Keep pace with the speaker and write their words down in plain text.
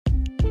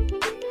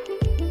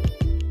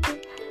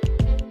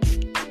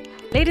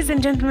Ladies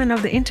and gentlemen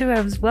of the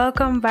interwebs,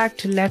 welcome back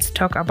to Let's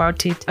Talk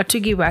About It, a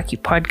Tugiwaki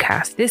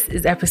podcast. This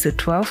is episode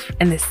 12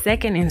 and the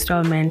second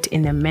installment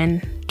in the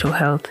mental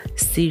health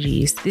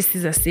series. This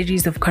is a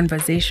series of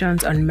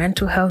conversations on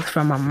mental health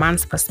from a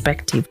man's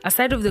perspective,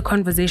 aside of the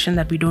conversation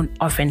that we don't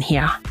often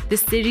hear.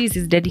 This series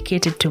is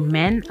dedicated to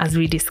men as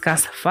we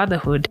discuss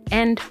fatherhood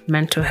and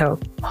mental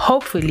health.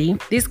 Hopefully,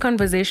 these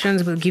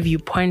conversations will give you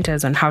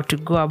pointers on how to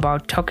go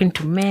about talking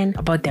to men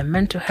about their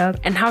mental health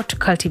and how to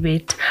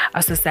cultivate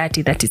a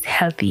society that is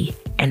healthy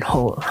and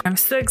whole. I'm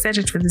so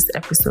excited for this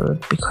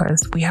episode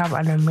because we have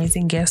an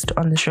amazing guest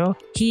on the show.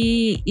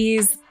 He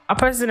is a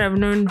person I've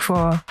known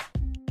for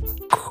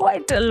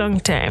quite a long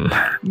time.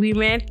 We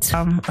met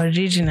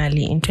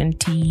originally in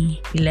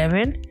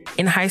 2011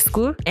 in high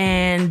school,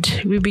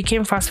 and we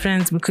became fast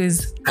friends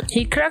because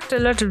he cracked a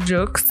lot of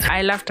jokes.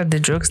 I laughed at the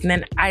jokes, and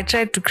then I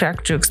tried to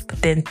crack jokes,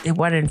 but then it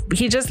wasn't.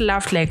 He just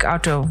laughed like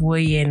out of, oh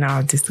yeah,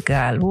 now this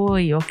girl, oh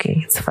yeah, okay,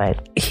 it's fine.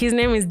 His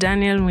name is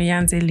Daniel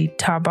Muyanze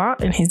Litaba,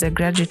 and he's a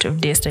graduate of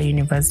Daystar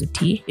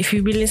University. If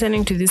you've been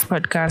listening to this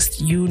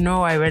podcast, you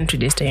know I went to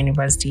Daystar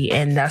University,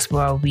 and that's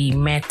where we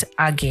met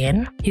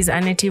again. He's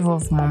a native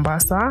of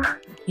Mombasa.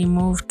 He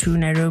moved to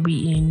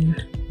Nairobi in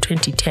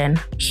 2010.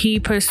 He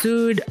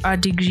pursued a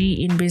degree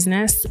in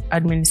business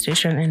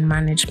administration and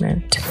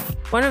management.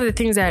 One of the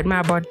things I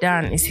admire about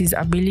Dan is his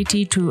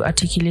ability to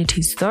articulate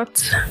his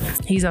thoughts.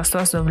 He's a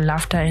source of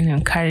laughter and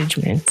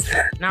encouragement.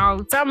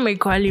 Now, some may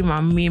call him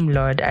a meme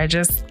lord. I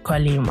just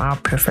call him a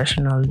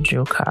professional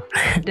joker.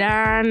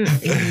 Dan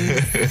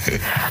is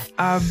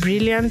a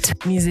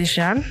brilliant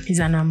musician. He's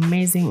an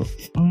amazing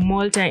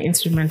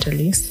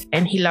multi-instrumentalist,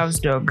 and he loves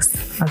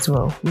dogs as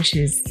well, which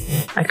is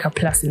like a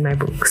plus in my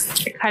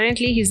books.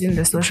 Currently, he's in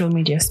the social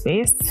media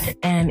space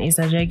and is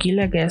a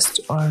regular guest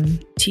on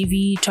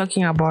TV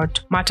talking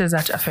about matters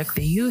that affect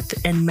the youth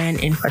and men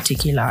in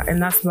particular.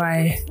 And that's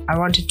why I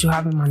wanted to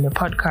have him on the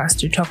podcast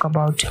to talk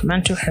about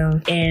mental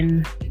health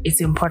and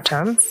its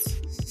importance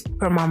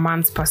from a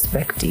man's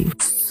perspective.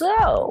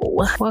 So,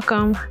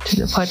 welcome to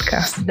the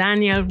podcast,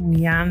 Daniel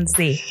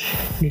Muyanze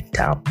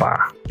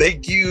Litaba.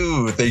 Thank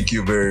you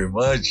very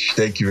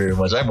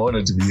much. I'm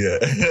honored to be here.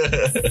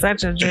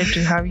 Such a joy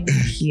to have you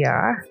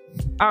here.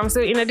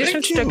 So in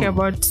addition to talking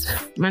about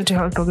mental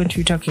health, we're going to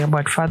be talking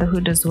about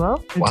fatherhood as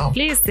well. Wow.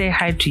 Please say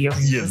hi to your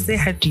say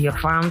hi to your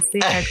fam, say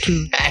hi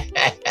to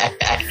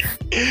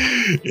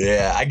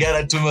yeah, I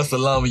gotta tuma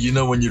salamu. You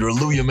know, when you're a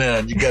Luya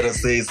man, you gotta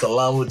say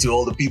salamu to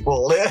all the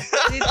people.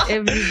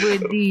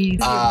 Everybody.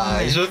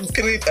 I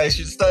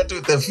should start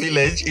with the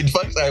village. In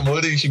fact, I'm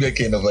holding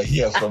sugarcane over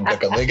here from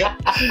Kakamega.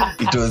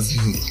 It was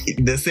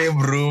in the same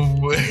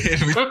room.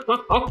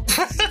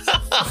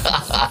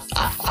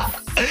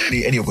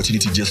 Any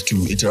opportunity just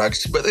to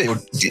interact, but I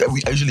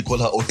usually call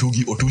her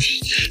Otugi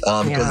Otush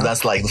because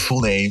that's like the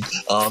full name.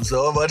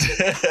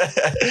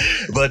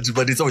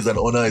 But it's always an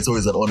honor. It's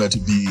always an honor to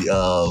be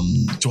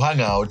to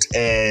hang out,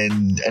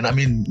 and I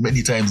mean,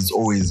 many times it's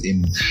always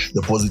in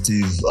the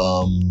positive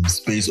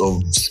space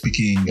of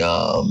speaking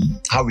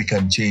how we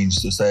can change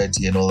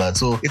society and all that.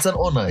 So it's an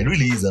honor. It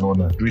really is an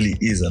honor. It really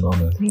is an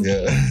honor.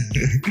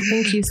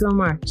 Thank you so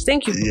much.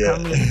 Thank you for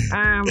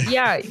coming.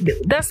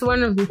 That's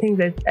one of the things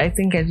that I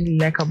think I really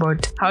like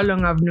about how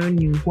long I've known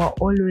you. We're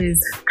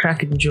always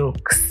cracking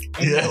jokes,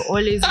 and you're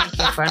always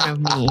making fun of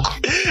me.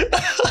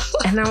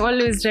 And I'm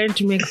always trying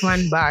to make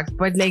fun back,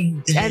 but like,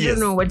 I don't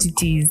know what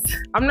it is.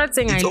 I'm not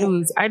saying I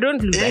lose. I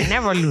don't lose. I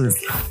never lose.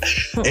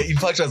 In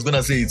fact, I was going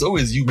to say, it's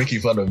always you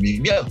making fun of me.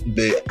 Yeah, I'm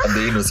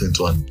the innocent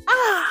one.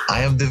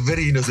 I am the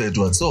very innocent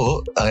one.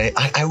 So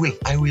I will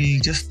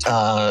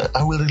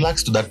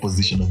relax to that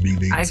position of being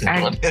the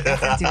innocent one. I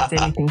can't say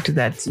anything to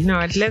that. You know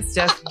what? Let's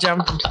just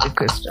jump into the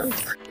questions.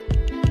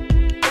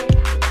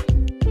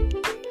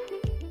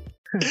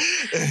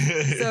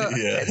 So,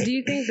 do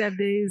you think that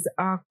there is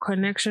a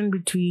connection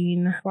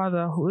between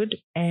fatherhood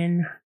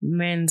and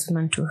men's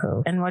mental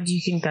health? And what do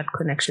you think that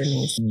connection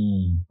is?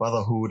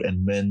 Fatherhood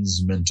and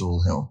men's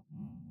mental health.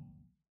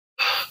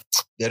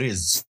 There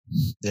is.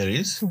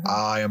 Mm-hmm.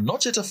 I am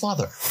not yet a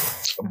father,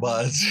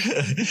 but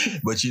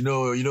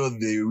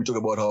we talk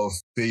about how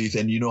faith,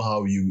 and you know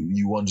how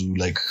you want to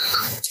like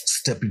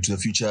step into the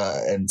future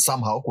and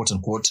somehow, quote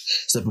unquote,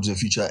 step into the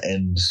future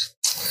and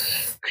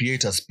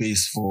create a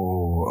space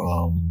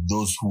for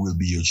those who will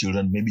be your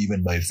children, maybe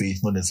even by faith,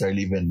 not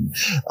necessarily even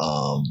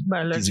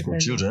physical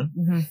children.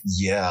 Mm-hmm.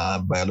 Yeah,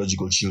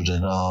 biological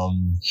children.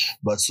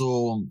 But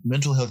so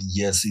mental health,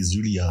 yes, is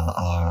really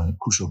a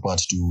crucial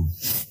part to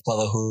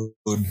fatherhood.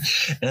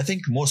 And I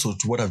think more so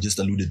to what I've just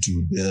alluded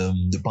to,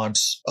 the part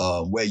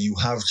where you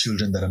have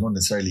children that are not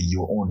necessarily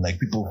your own, like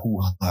people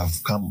who have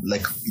come,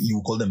 like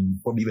you call them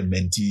probably even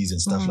mentees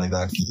and stuff like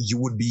that. You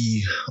would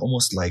be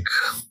almost like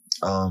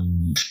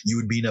you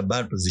would be in a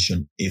bad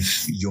position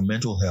if your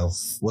mental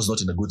health was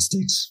not in a good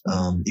state.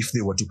 If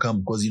they were to come,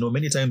 because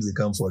many times they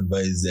come for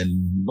advice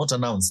and not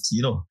announced.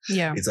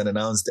 It's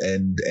unannounced,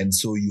 and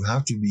so you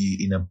have to be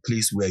in a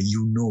place where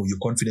you're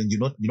confident.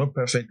 You're not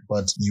perfect,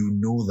 but you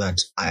know that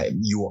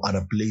you're at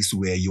a place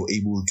where you're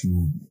able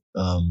to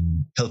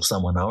help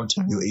someone out.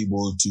 You're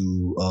able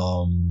to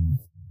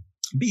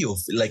be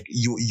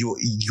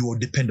you're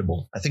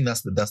dependable. I think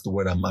that's the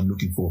word I'm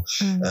looking for.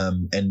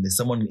 And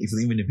someone,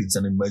 even if it's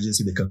an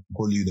emergency, they can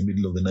call you in the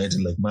middle of the night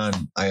and like,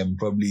 man, I am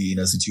probably in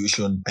a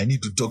situation, I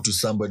need to talk to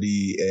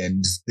somebody,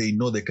 and they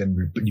know they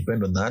can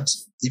depend on that.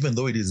 Even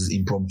though it is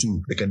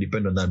impromptu, they can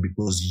depend on that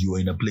because you are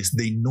in a place,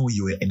 they know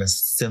you are in a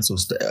sense of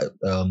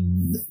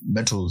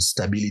mental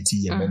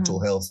stability and mental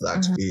health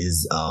that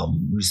is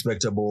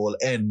respectable,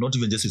 and not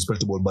even just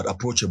respectable, but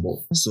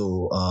approachable.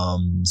 So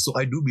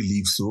I do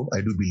believe so.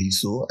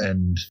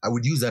 And I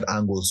would use that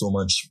angle so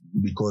much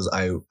because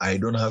I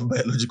don't have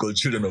biological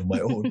children of my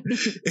own.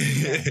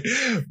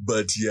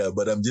 but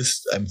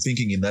I'm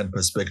thinking in that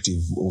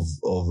perspective of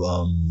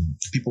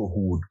people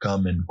who would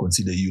come and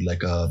consider you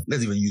like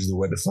let's even use the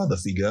word a father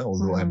figure,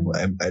 although I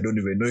don't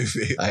even know if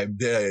I'm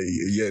there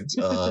yet.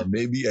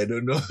 Maybe, I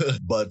don't know.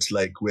 But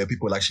like where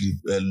people actually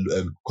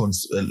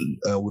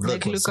would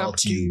like look up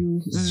to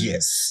you.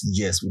 Yes,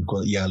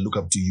 look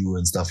up to you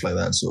and stuff like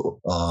that.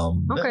 So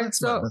okay,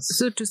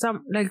 so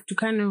to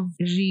kind of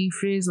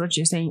rephrase what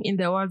you're saying, in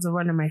the words of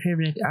one of my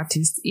favorite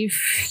artists, if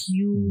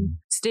you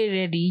stay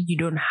ready, you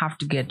don't have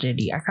to get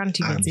ready. I can't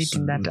even say it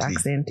in that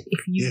accent.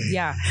 If you,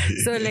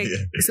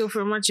 so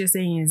from what you're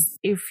saying is,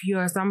 if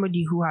you're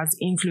somebody who has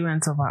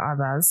influence over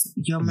others,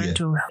 your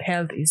mental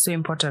health is so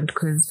important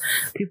because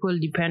people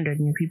depend on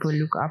you, people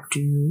look up to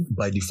you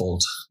by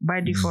default.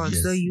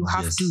 Yes, so you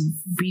have to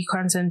be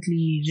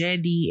constantly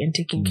ready and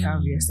taking care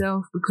of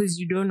yourself, because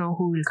you don't know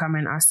who will come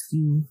and ask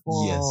you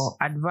for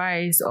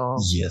advice or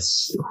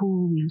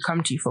who will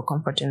come to you for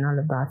comfort and all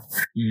of that.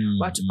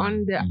 But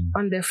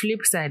on the flip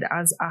side,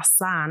 as a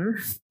son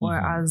or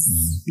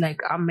as like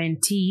a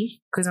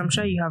mentee, because I'm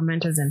sure you have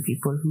mentors and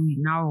people who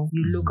now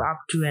you look up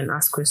to and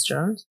ask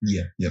questions.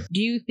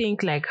 Do you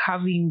think like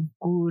having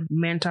good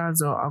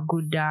mentors or a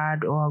good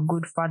dad or a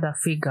good father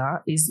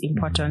figure is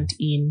important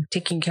in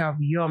taking care of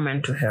your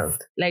mental health?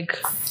 Like,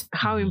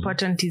 how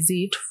important is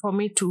it for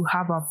me to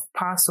have a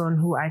person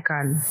who I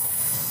can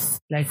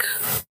like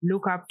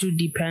look up to,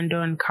 depend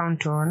on,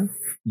 count on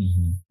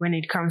when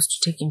it comes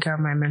to taking care of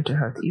my mental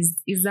health?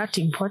 Is that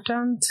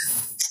important?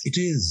 It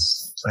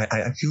is.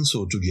 I feel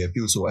so, Tugi. I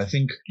feel so. I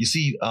think, you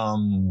see,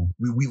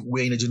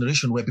 we're in a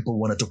generation where people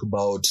want to talk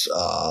about,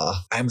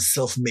 I'm a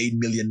self-made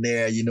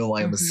millionaire,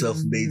 I am a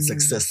self-made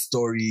success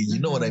story, you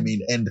know what I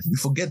mean? And we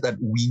forget that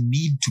we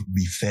need to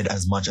be fed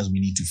as much as we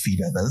need to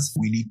feed others.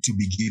 We need to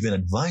be given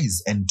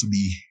advice and to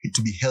be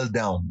held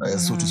down,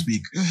 so to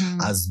speak,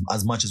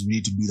 as much as we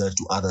need to do that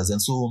to others.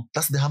 And so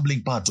that's the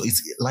humbling part.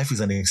 Life is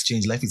an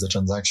exchange, life is a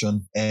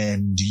transaction,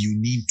 and you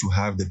need to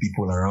have the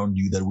people around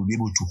you that will be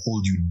able to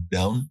hold you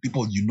down.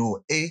 People,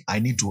 I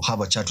need to have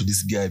a chat with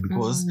this guy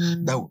because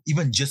that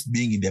even just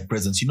being in their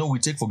presence, we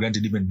take for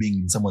granted even being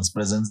in someone's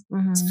presence.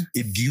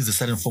 It gives a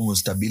certain form of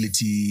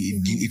stability.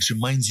 It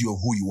reminds you of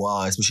who you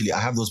are. Especially, I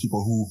have those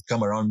people who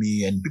come around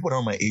me and people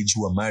around my age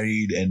who are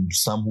married and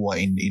some who are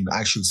in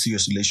actual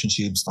serious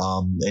relationships,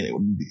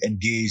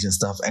 engaged and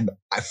stuff. And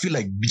I feel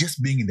like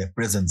just being in their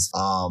presence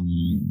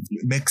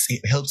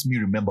helps me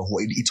remember who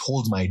it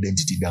holds my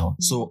identity down.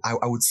 So I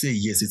would say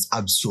yes, it's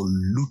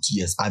absolute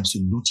yes.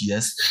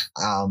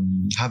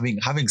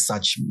 Having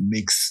such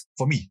makes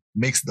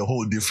the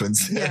whole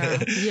difference. I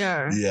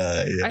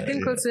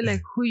think also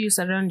like who you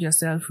surround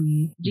yourself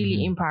with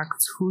really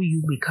impacts who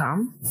you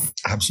become.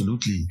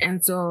 Absolutely.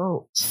 And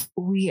so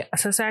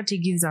society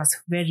gives us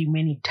very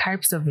many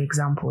types of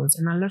examples,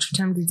 and a lot of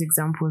times these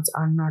examples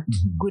are not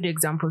good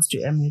examples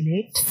to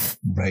emulate.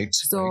 Right.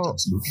 So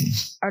absolutely.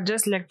 I'd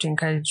just like to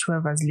encourage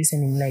whoever's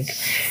listening, like,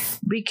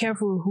 be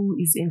careful who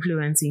is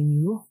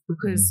influencing you,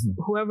 because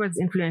whoever's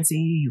influencing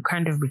you, you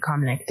kind of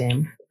become like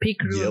them. Pick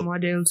role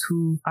models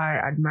who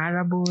are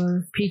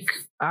admirable. Pick,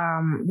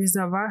 there's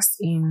a verse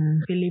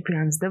in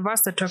Philippians, the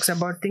verse that talks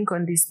about think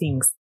on these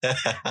things.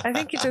 I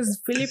think it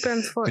was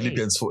Philippians 4:8.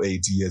 Philippians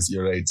 4:8. Yes,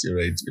 you're right.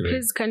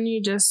 Please, can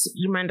you just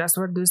remind us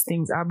what those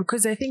things are?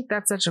 Because I think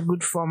that's such a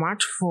good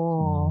format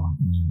for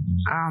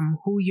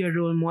who your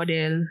role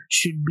model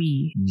should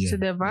be. So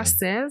the verse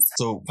says,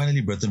 so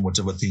finally, brethren,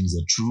 whatever things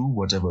are true,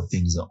 whatever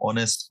things are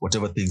honest,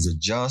 whatever things are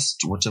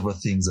just, whatever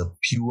things are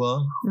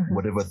pure,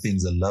 whatever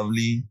things are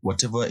lovely,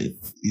 whatever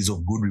is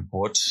of good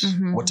report,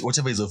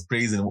 whatever is of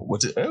praise, and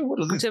what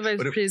was Whatever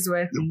is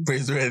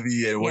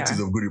praiseworthy and what is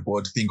of good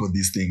report, think on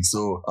these things.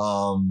 So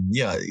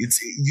it's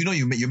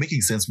you're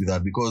making sense with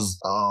that, because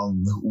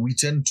we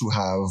tend to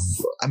have,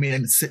 I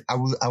mean, I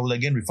will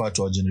again refer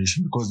to our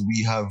generation, because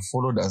we have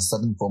followed a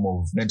certain form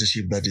of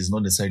mentorship that is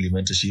not necessarily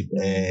mentorship,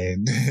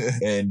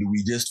 and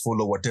we just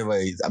follow whatever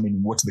is, I mean,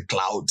 what the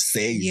cloud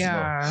says.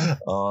 Yeah.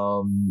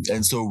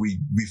 And so we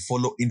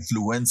follow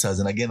influencers,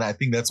 and again, I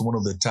think that's one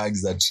of the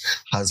tags that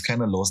has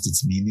kind of lost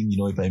its meaning.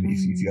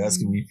 If you're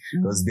asking me,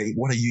 because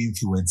what are you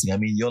influencing? I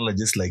mean, y'all are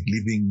just like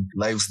living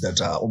lives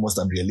that are almost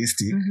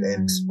unrealistic,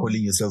 and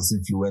calling yourselves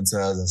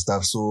influencers and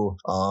stuff. So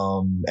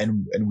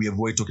and we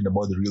avoid talking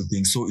about the real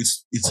thing. So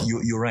it's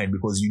you're right,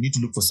 because you need to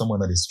look for someone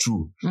that is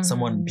true,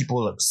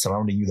 people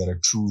surrounding you that are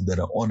true, that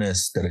are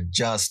honest, that are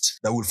just,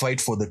 that will fight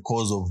for the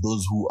cause of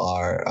those who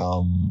are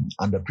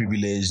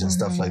underprivileged and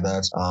stuff like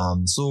that.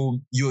 So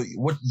you're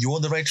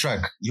on the right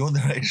track. You're on the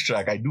right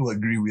track. I do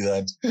agree with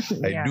that.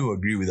 I do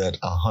agree with that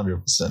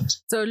 100%.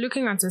 So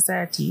looking at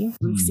society,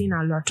 we've seen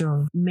a lot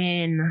of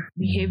men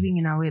behaving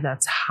in a way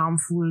that's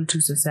harmful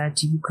to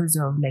society because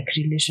of like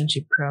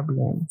relationship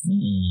problems.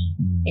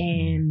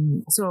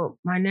 And so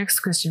my next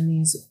question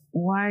is,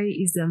 why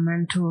is the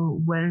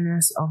mental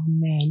wellness of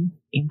men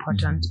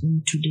important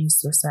in today's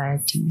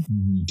society?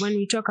 When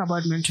we talk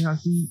about mental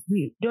health,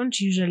 we don't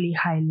usually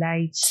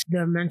highlight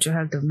the mental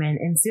health of men.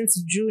 And since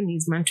June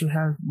is Mental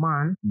Health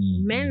Month,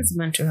 Men's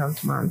Mental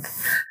Health Month,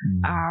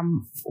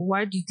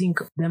 why do you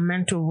think the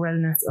mental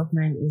wellness of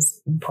men is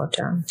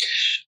important?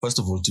 First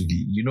of all,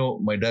 Tugi,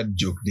 my dad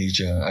joke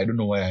nature. I don't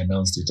know why I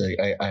announced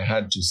it. I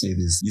had to say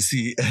this. You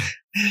see,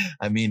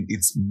 I mean,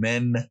 it's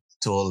mental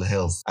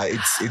health.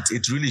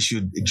 It really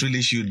should. You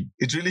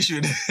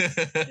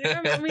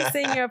remember me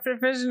saying you're a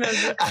professional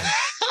joker.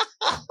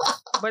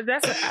 But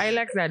I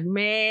like that.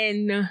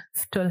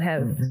 Mental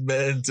health.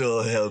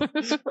 Mental health.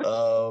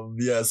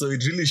 So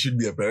it really should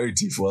be a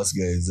priority for us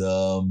guys.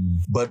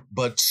 But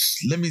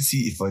let me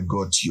see if I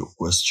got your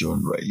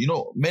question right.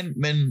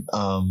 Men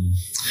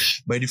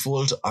by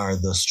default are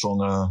the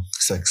stronger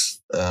sex.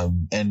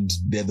 And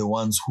they're the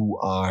ones who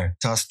are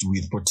tasked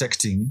with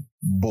protecting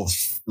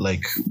both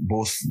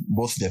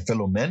their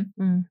fellow men.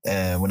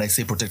 When I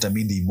say protect, I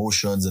mean the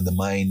emotions and the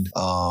mind,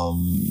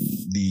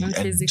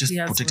 and just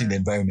protecting the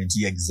environment.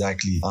 Yeah,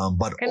 exactly.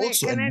 But can I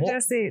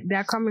just say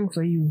they're coming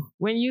for you?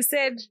 When you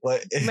said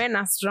men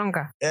are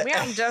stronger,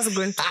 I'm just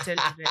going to tell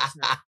you right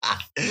now.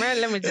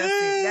 Man, let me just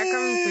say they're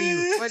coming for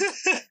you. But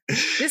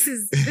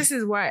this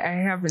is why I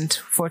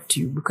haven't fought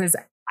you, because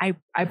I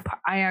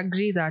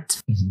agree that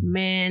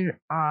men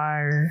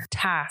are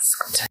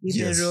tasked with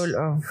the role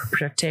of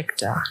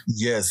protector.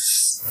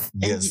 Yes.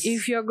 And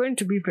if you're going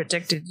to be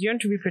protected, you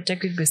want to be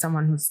protected by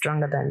someone who's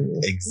stronger than you.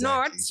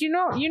 Exactly.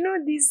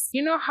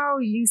 Not, how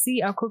you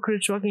see a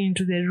cockroach walking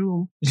into the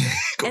room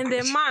and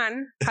the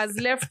man has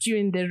left you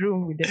in the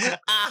room with the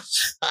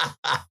cockroach.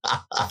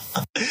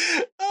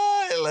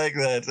 I like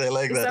that.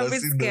 It's a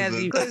bit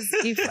scary, because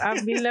if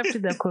I've been left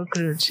with a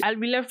cockroach, I'll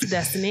be left with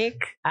a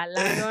snake, a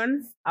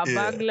lion, a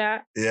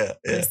burglar.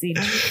 Proceed.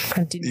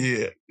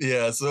 Continue.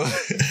 So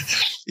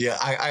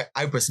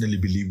I personally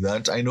believe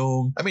that.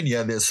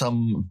 There's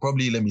some,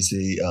 probably, let me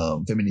say,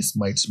 feminists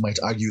might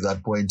argue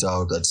that, point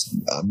out that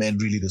men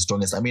really the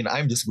strongest.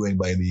 I'm just going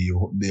by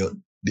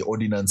the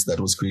ordinance that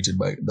was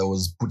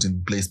put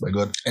in place by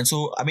God. And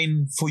so,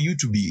 for you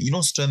to be,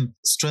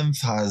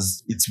 strength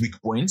has its weak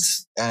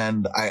points,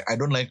 and I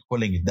don't like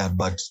calling it that,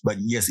 but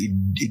yes,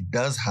 it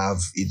does have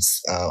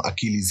its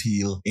Achilles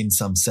heel in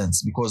some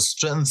sense, because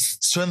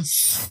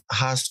strength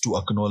has to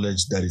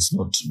acknowledge that it's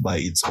not by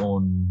its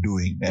own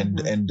doing. I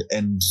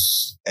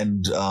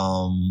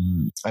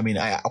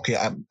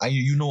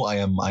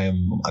am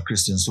a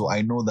Christian, so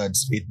I know that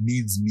it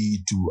needs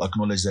me to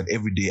acknowledge that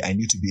every day I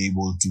need to be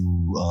able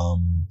to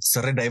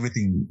surrender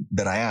everything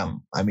that I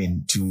am,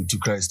 to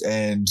Christ.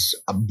 And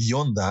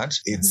beyond that,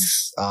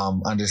 it's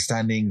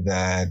understanding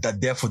that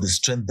therefore the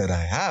strength that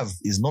I have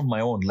is not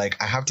my own. Like,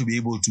 I have to be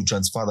able to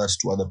transfer that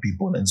to other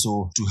people. And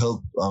so to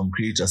help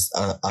create a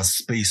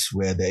space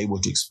where they're able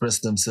to express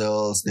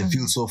themselves, they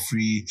feel so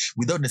free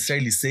without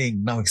necessarily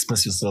saying, now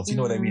express yourself. You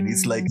know what I mean?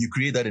 It's like you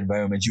create that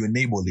environment, you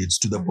enable it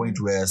to the point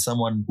where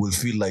someone will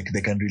feel like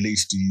they can relate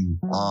to you.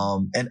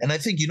 And I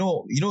think,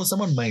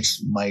 someone might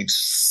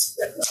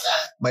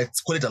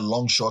call it a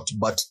long shot,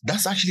 but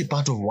that's actually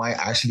part of why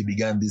I actually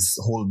began this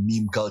whole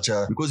meme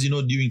culture, because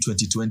during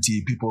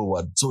 2020 people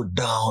were so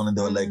down and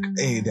they were like,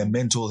 hey, their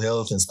mental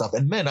health and stuff.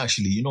 And men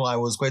actually, I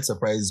was quite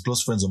surprised.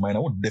 Close friends of mine,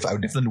 I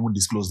definitely wouldn't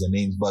disclose their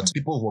names, but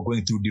people who were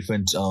going through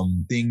different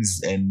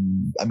things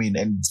and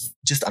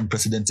just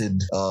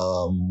unprecedented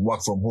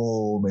work from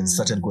home and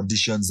certain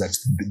conditions that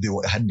they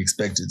hadn't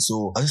expected.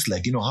 So I was just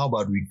like, how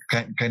about we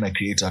kind of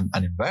create an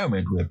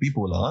environment where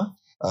people are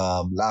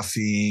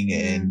laughing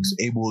and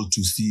able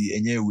to see,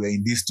 and yeah, we're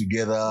in this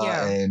together,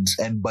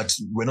 and but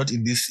we're not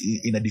in this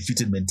in a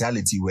defeated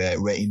mentality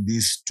where we're in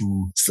this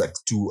to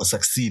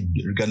succeed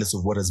regardless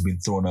of what has been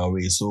thrown our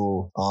way.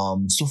 So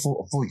for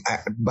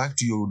back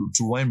to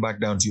wind back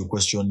down to your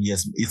question,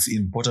 yes, it's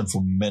important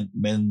for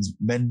men's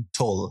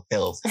mental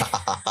health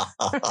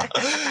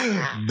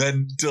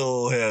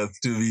mental health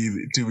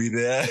to be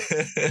there.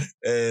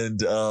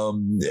 And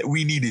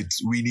we need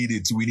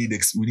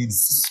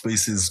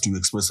spaces to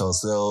express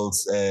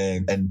ourselves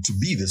and to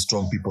be the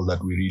strong people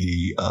that we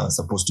really are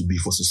supposed to be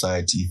for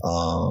society.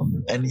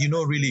 And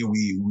really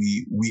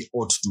we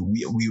ought to,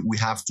 we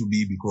have to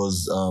be,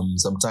 because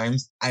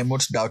sometimes I'm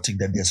not doubting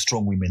that they're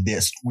strong women.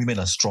 Women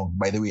are strong.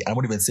 By the way, I'm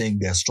not even saying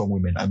they're strong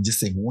women. I'm just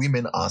saying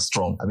women are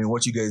strong. I mean,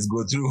 what you guys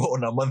go through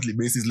on a monthly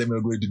basis, let me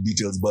not go into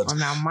details, but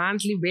on a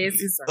monthly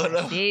basis, on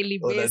a daily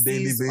basis, on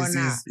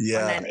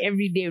an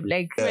everyday,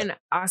 like women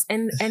are,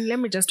 and let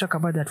me just talk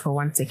about that for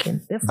 1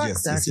 second. The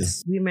fact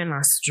that women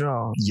are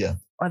strong,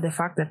 or the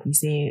fact that we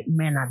say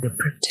men are the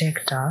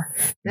protector,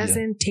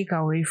 doesn't take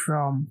away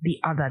from the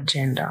other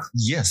gender.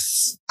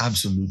 Yes,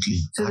 absolutely.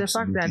 So the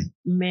fact that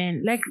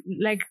men, like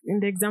in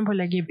the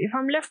example I gave, if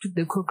I'm left with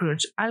the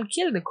cockroach, I'll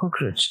kill the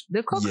cockroach.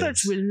 The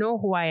cockroach will know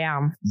who I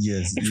am.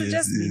 Yes, it would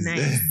just be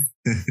nice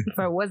if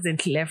I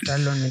wasn't left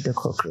alone with the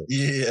cockroach.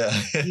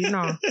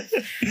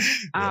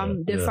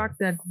 The fact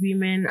that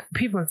women,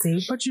 people say,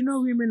 but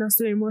women are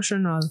so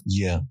emotional.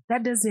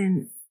 That's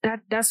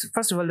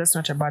first of all, that's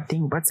not a bad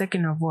thing. But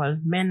second of all,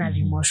 men are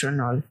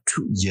emotional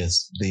too.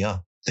 Yes, they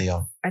are.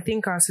 I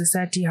think our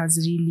society has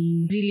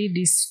really, really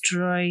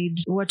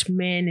destroyed what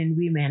men and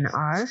women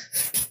are.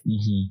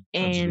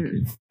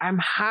 And I'm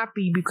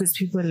happy because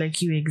people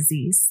like you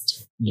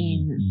exist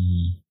in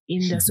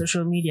the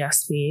social media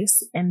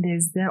space, and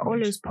there are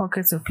always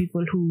pockets of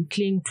people who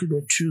cling to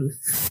the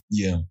truth.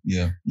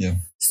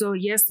 So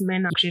yes,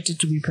 men are created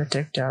to be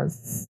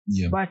protectors,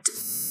 but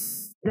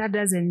that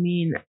doesn't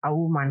mean a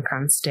woman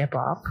can step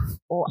up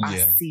or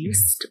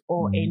assist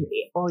or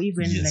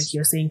even like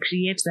you're saying,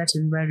 create that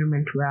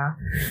environment where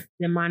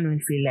the man will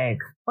feel like,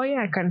 oh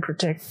yeah, I can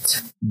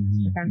protect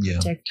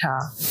protect her.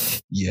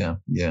 So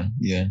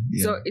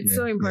it's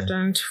so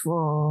important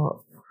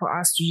for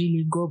us to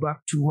really go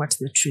back to what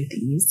the truth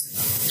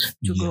is,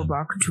 to go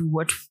back to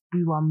what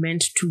we were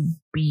meant to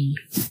be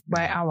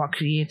by our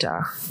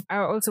creator. I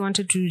also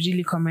wanted to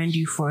really commend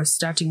you for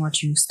starting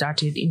what you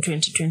started in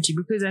 2020,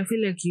 because I feel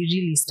like you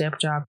really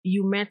stepped up.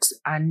 You met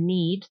a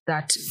need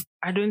that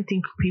I don't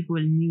think people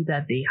knew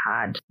that they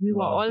had. We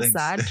were all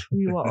sad.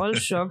 We were all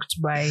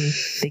shocked by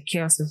the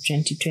chaos of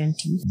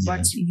 2020.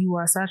 But you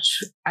are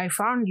I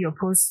found your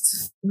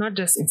posts not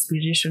just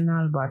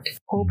inspirational, but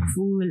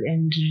hopeful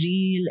and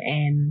real,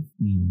 and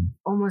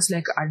almost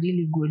like a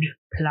really good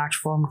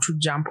platform to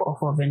jump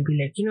off of and be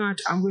like, you know what,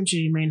 I'm going to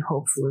remain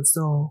hopeful.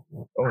 So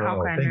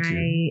how can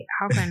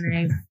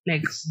I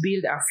like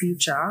build a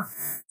future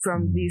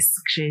from this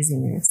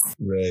craziness?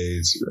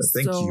 Right.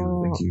 Thank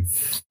you.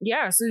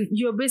 Yeah. So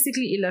you're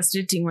basically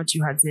illustrating what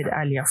you had said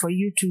earlier. For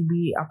you to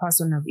be a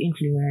person of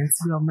influence,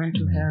 your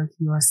mental health,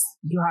 you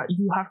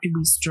have to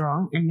be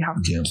strong, and you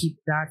have to keep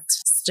that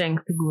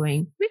strength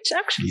going, which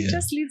actually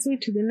just leads me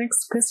to the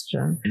next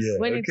question.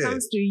 When it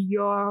comes to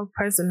your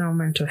personal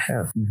mental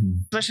health,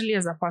 especially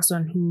as a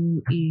person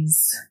who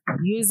is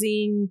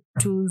using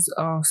tools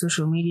of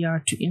social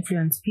media to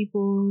influence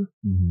people,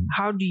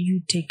 how do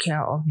you take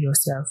care of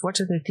yourself? What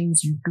are the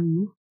things you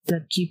do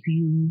that keep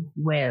you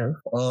well?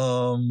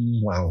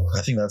 Wow,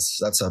 I think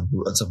that's a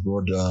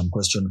broad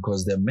question,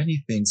 because there are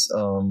many things.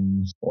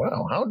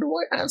 Wow, how do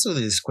I answer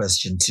this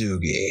question,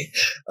 Tugi?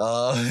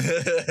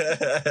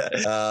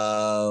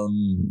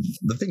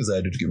 The things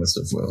I do to keep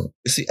myself well.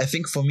 You see, I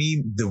think for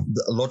me,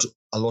 a lot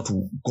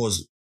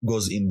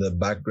goes in the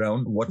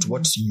background. What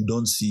you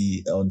don't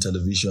see on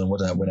television,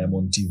 when I'm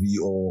on TV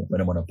or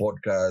when I'm on a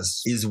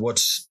podcast, is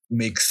what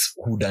makes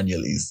who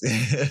Daniel is.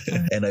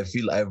 And I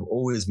feel I've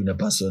always been a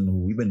person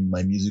who, even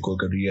my musical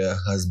career,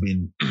 has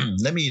been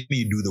let me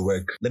do the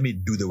work.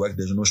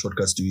 There's no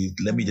shortcuts to it.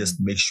 Let me just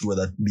make sure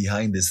that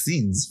behind the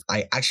scenes,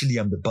 I actually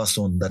am the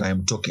person that I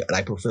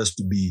profess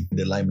to be in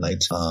the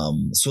limelight.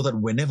 So that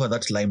whenever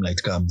that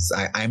limelight comes,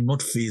 I'm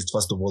not phased,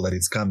 first of all, that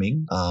it's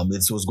coming.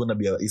 It's going to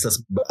be it's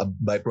just a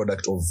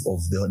byproduct of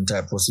the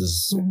entire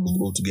process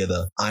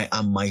altogether. I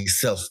am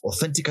myself,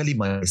 authentically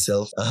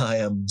myself. I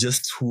am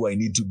just who I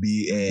need to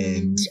be,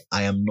 and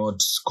I am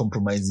not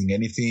compromising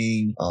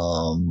anything.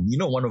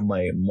 One of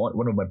my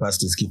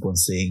pastors keep on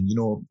saying,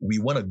 we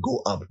want to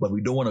go up, but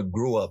we don't want to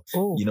grow up.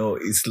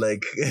 It's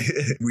like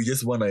we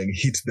just want to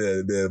hit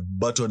the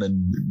button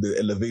and the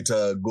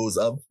elevator goes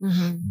up,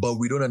 but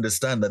we don't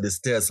understand that the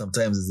stairs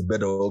sometimes is a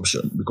better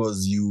option,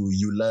 because you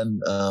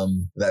learn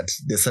that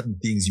there's certain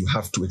things you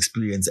have to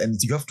experience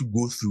and you have to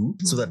go through,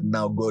 so that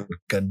now God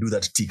can do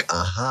that tick.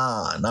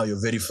 Now you're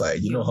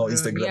verified. You know how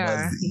Instagram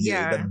has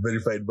that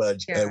verified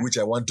badge, which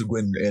I want want to go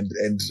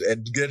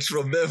and get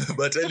from them.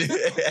 But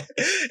anyway,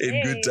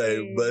 in good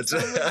time. But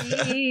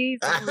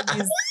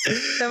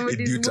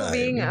somebody's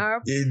moving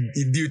up.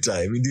 In due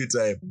time.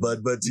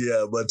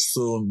 But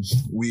so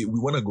we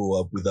want to go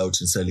up without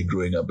necessarily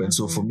growing up. And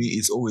so for me,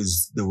 it's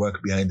always the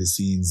work behind the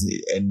scenes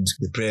and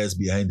the prayers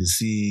behind the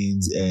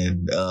scenes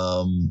and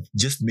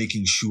just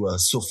making sure.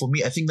 So for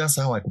me, I think that's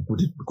how I could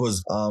put it,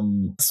 because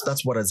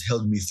that's what has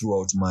held me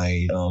throughout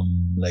my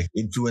like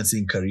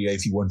influencing career,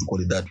 if you want to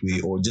call it that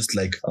way, or just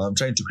like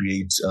trying to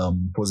create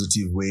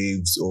positive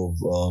waves of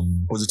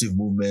positive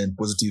movement,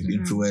 positive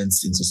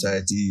influence in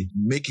society,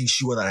 making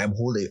sure that I'm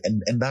holding,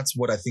 and that's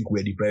what I think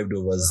we're deprived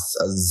of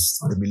as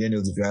the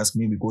millennials, if you ask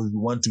me, because we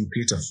want to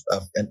create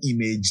an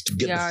image to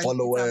get the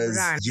followers.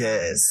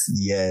 Yes.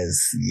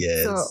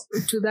 So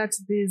to that,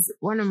 there's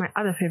one of my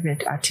other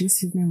favorite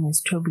artists. His name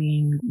is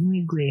Toby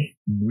Nwigwe.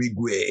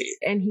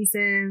 And he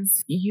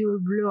says, "You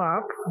blow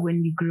up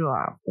when you grow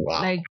up."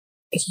 Wow. Like,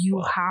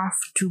 you have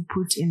to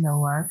put in the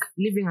work.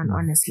 Living an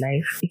honest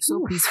life, it's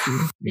so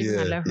peaceful. Living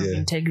a life of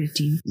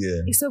integrity,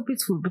 it's so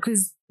peaceful,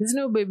 because there's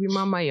no baby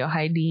mama you're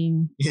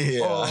hiding,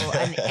 or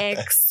an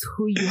ex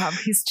who you have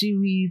history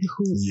with,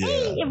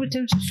 who every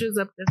time she shows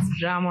up, that's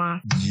drama.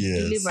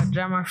 You live a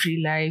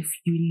drama-free life.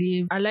 You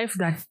live a life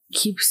that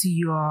keeps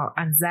your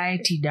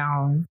anxiety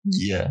down.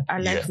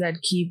 A life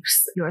that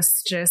keeps your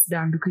stress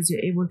down, because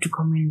you're able to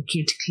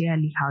communicate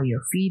clearly how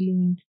you're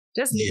feeling.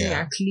 Just living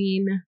a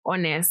clean,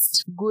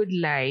 honest, good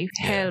life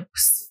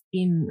helps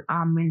in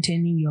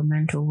maintaining your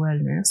mental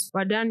wellness.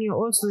 But then you're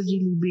also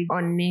really big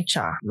on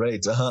nature.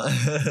 Right.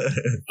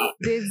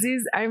 There's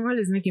this, I'm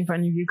always making fun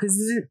of you, because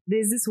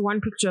there's this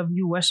one picture of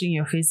you washing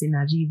your face in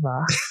a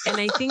river. And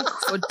I think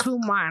for 2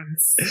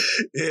 months,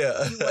 you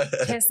were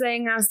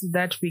testing us with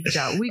that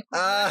picture. We could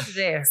not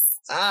rest.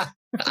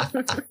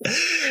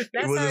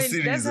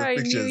 That's how I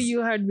knew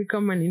you had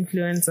become an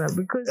influencer,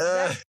 because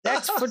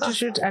that photo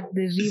shoot at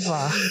the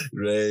river.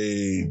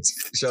 Right.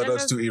 Shout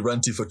outs to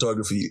Iranti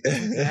Photography.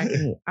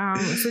 Exactly.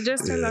 So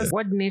just tell us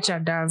what nature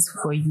does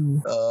for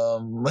you.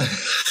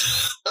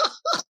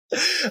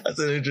 That's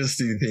an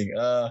interesting thing.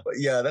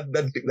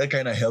 That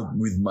kind of helped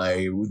with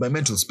my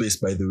mental space,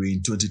 by the way,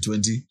 in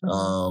 2020.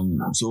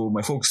 So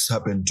my folks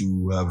happened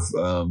to have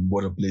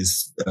bought a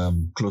place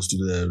close to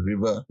the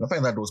river. I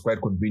find that was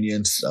quite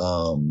convenient.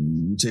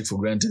 We take for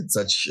granted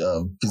such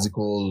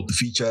physical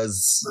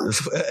features,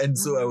 and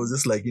so I was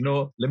just like,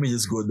 let me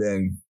just go there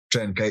and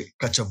try and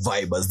catch a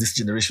vibe, as this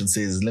generation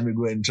says. Let me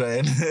go and try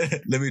and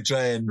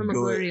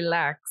go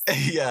relax.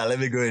 Yeah, let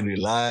me go and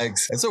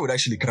relax. And so I would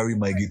actually carry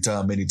my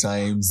guitar many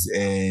times,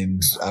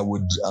 and I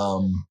would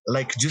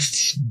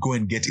just go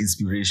and get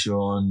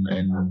inspiration,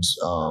 and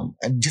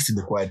just in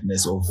the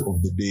quietness of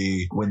the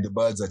day when the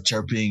birds are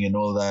chirping and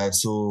all that.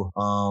 So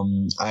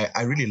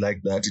I really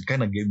like that. It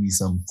kind of gave me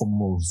some form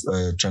of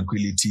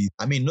tranquility.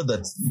 I mean, not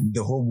that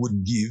the home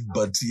wouldn't give,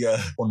 but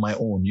on my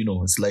own,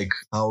 it's like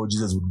how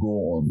Jesus would go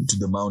on to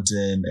the mountain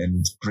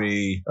and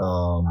pray,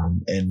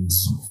 and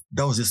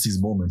that was just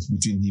his moment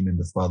between him and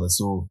the Father.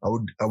 So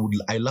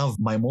I love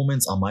my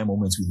moments are my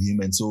moments with him,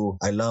 and so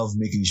I love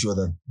making sure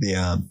that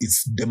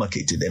it's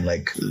demarcated, and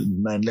like,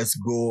 man, let's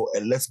go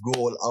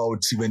all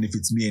out, even if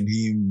it's me and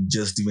him,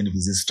 just even if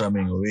it's just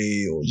strumming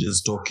away or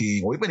just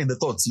talking, or even in the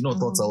thoughts,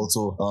 thoughts are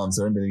also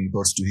surrendering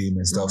thoughts to him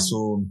and stuff.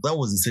 So that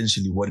was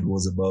essentially what it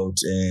was about,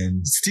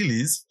 and still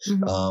is.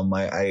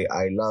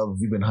 I love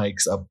even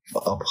hikes up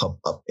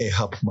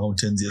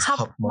mountains. Yes,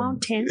 up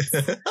mountains.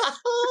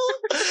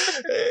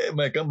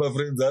 My Kamba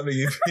friends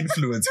having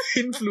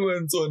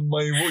influence on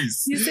my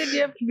voice. You said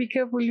you have to be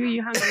careful who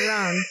you hang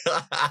around.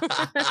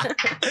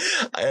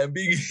 I am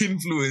being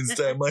influenced.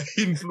 I'm an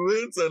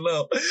influencer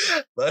now.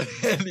 But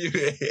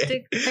anyway.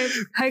 Take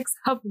hikes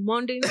up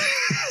mountains.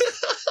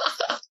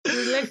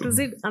 You like to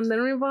sit on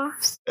the river?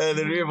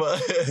 The river.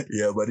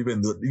 Yeah, but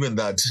even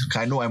that,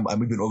 I know I'm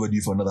even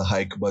overdue for another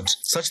hike, but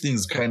such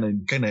things kind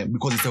of,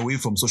 because it's away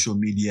from social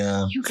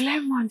media. You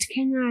climb Mount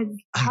Kenya.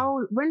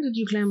 When did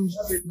you climb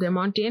the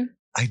mountain?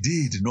 I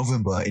did in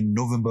November.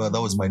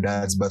 That was my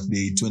dad's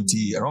birthday,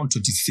 around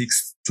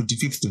 25th,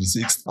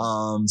 26th.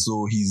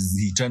 So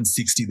he turned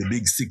 60, the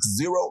big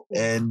 60.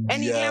 And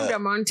he climbed a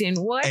mountain.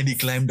 What? And he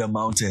climbed a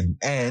mountain.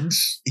 And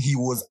he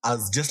was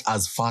just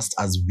as fast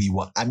as we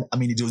were. I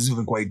mean, it was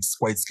even quite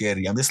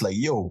scary. I'm just like,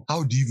 yo,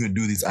 how do you even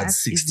do this at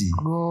 60?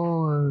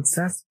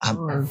 That's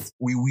goals.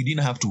 We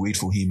didn't have to wait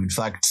for him. In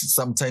fact,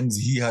 sometimes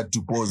he had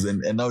to pause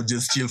and now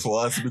just chill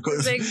for us,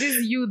 because like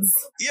these youths.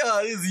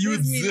 Yeah, these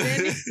youths.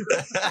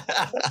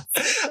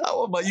 I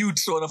want my youth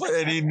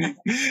wanafanya nini?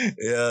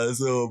 Yeah,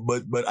 so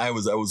but I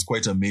was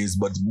quite amazed,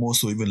 but more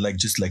so even like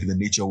just like the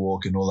nature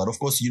walk and all that. Of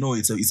course,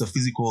 it's a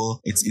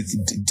physical, it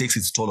takes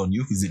its toll on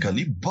you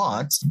physically,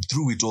 but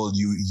through it all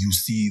you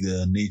see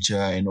the nature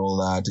and all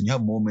that, and you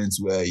have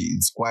moments where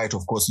it's quiet.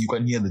 Of course, you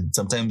can hear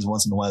sometimes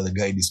once in a while the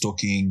guide is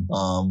talking,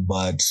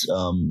 but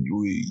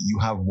you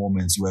have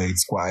moments where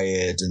it's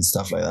quiet and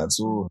stuff like that.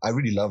 So I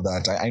really love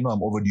that. I know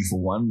I'm overdue for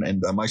one,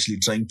 and I'm actually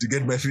trying to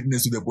get my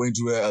fitness to the point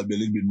where I'll be a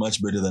little bit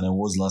much better than I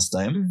was last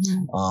time.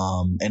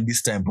 And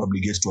this time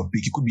probably gets to a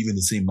peak. It could be even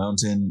the same mountain.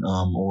 mountain,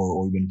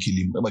 or even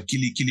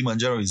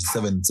Kilimanjaro is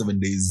seven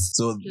days.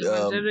 So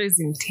Kilimanjaro is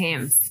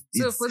intense.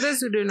 So for those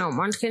who don't know,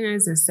 Mount Kenya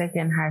is the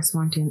second highest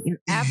mountain in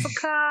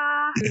Africa.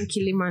 And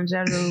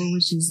Kilimanjaro,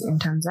 which is in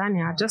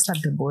Tanzania, just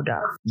at the border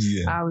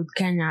with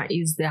Kenya,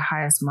 is the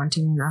highest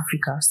mountain in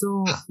Africa.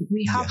 So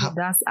we have with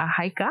us a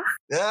hiker,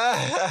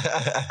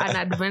 an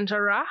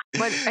adventurer.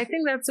 But I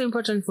think that's so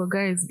important for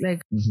guys.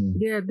 Like,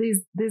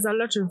 there's a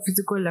lot of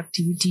physical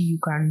activity you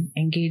can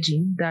engage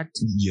in that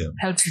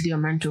helps with your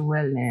mental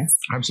wellness.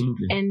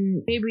 Absolutely.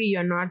 And maybe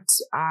you're not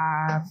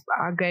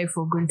a guy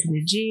for going to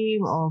the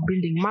gym or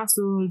building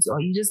muscles,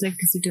 or you just like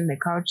to sit on the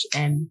couch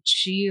and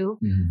chill.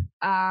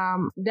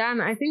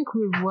 Dan, I think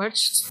we've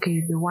watched,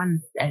 the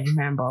one I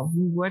remember,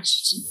 we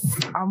watched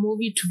a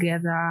movie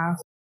together.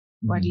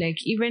 But like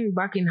even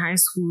back in high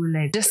school,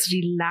 like just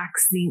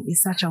relaxing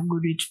is such a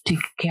good way to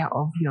take care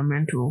of your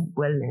mental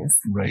wellness.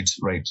 Right.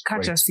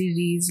 Catch a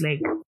series with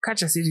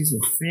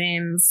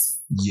friends.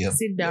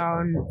 Sit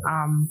down,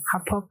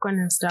 have popcorn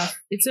and stuff.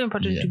 It's so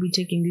important to be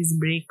taking these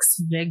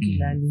breaks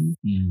regularly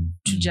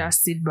to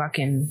just sit back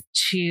and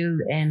chill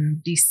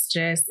and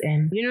de-stress.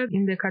 And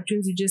in the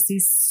cartoons you just see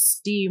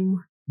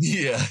steam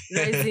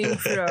rising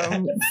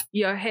from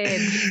your head.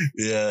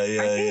 I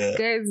think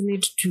guys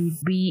need to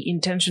be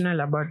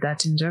intentional about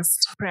that and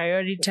just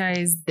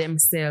prioritize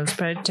themselves,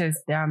 prioritize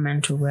their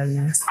mental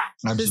wellness.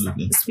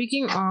 Absolutely. So,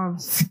 speaking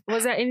of,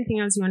 was there anything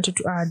else you wanted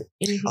to add?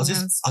 I was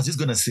just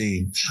gonna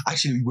say,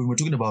 actually, when we're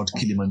talking about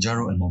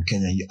Kilimanjaro and Mount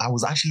Kenya, I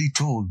was actually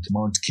told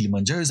Mount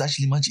Kilimanjaro is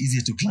actually much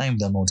easier to climb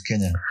than Mount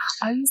Kenya.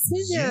 Are you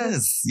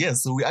serious?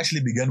 Yes. So we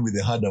actually began with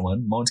the harder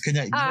one, Mount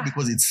Kenya,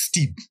 because it's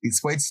steep. It's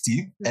quite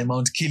steep, and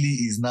Mount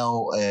Kili is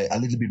now a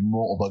little bit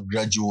more of a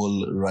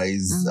gradual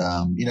rise.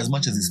 In as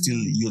much as it's still,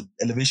 your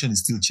elevation is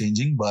still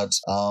changing, but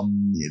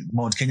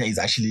Mount Kenya is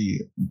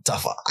actually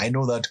tougher. I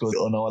know that because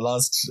on our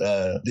last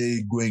day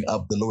going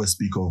up the lowest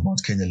peak of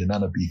Mount Kenya,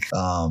 Lenana Peak,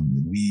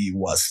 we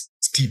was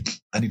steep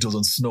and it was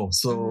on snow.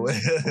 So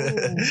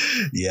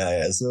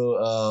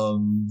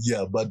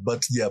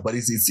but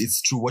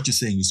it's true. What you're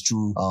saying is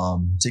true.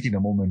 Taking a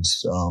moment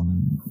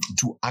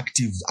to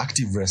active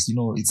rest.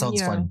 It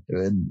sounds fun.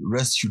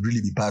 Rest should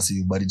really be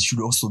passive, but it should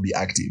also be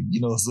active.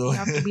 So you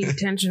have to be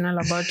intentional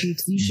about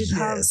it. You should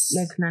have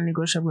like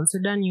non-negotiable. So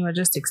Dan, you were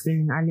just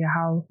explaining earlier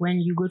how when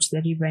you go to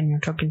the river and you're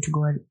talking to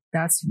God,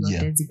 that's your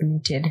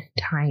designated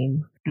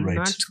time. Do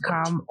not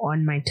come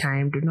on my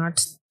time. Do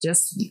not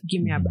just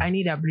give me I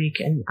need a break,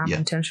 and I'm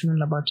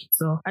intentional about it.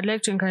 So I'd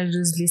like to encourage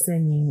those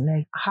listening,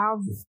 like,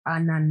 have a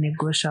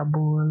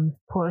non-negotiable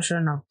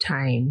portion of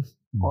time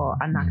or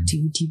an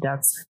activity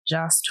that's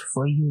just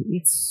for you.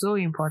 It's so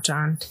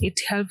important. It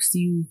helps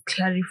you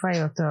clarify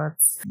your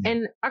thoughts.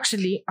 And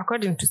actually,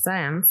 according to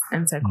science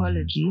and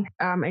psychology,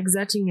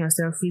 exerting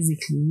yourself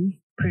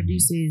physically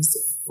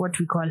produces what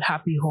we call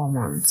happy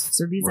hormones.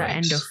 So these are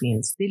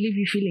endorphins. They leave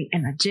you feeling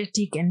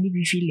energetic and leave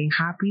you feeling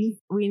happy.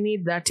 We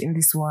need that in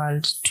this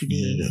world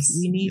today.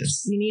 We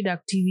need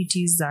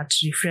activities that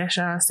refresh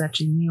us, that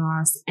renew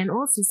us, and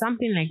also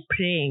something like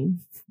praying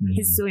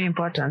is so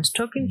important.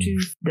 Talking to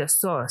the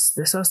source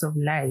of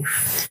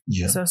life,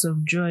 the source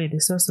of joy,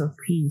 the source of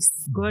peace.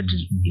 God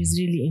is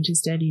really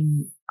interested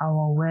in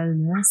our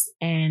wellness,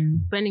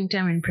 and spending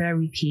time in prayer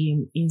with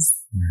Him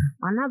is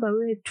another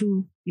way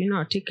to,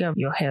 take care of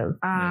your health.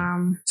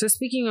 So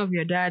speaking of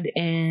your dad,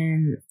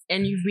 and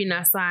you've been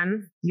a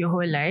son your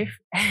whole life.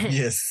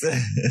 Yes.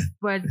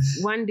 But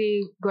one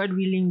day, God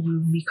willing,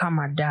 you become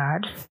a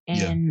dad.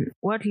 And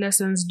what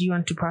lessons do you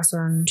want to pass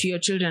on to your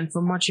children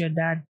from what your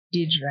dad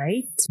did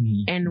right?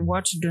 And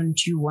what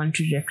don't you want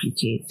to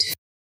replicate?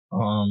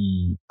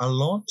 A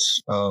lot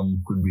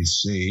could be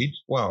said.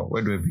 Wow,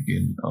 where do I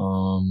begin?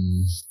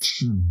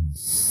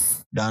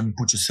 Dan,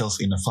 put yourself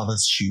in a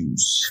father's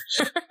shoes.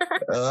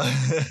 I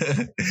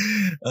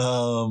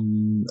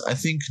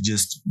think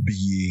just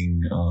being,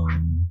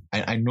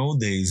 I know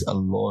there's a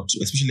lot,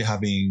 especially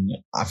having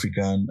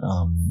African,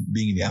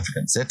 being in the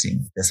African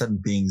setting, there are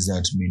certain things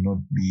that may not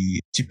be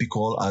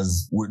typical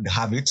as would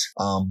have it.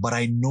 But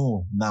I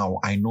know now,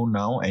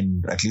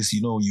 and at least,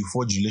 you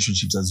forge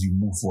relationships as you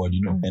move forward,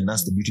 and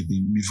that's the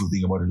beautiful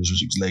thing about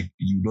relationships. Like,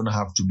 you don't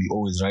have to be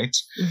always right,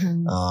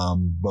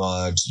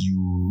 but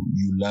you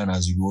learn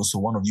as you go.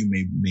 So one of you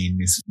may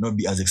not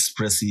be as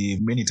expressive.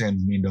 Many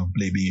times men don't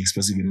play being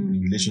expressive in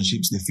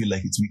relationships. They feel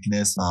like it's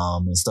weakness,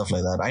 and stuff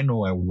like that. I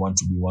know I would want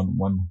to be one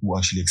who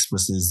actually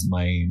expresses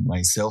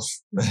myself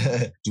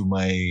to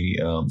my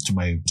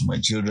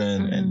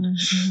children and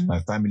my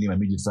family, my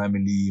immediate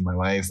family, my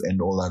wife, and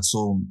all that.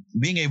 So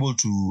being able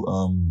to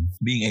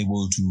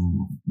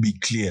be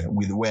clear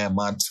with where I'm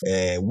at,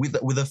 with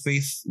a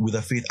faith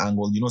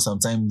angle.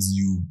 Sometimes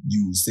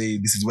you say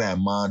this is where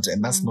I'm at,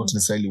 and that's not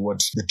necessarily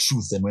what the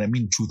truth. And when I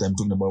mean truth, I'm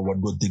talking about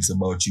what God thinks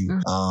about you.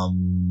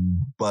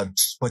 But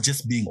but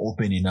just being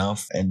open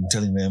enough and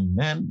telling them,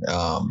 man,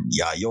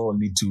 you all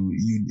need to,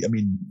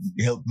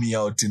 help me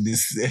out in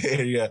this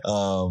area,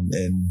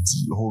 and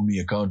hold me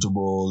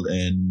accountable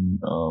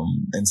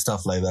and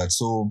stuff like that.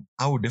 So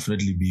I would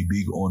definitely be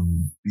big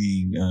on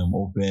being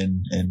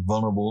open and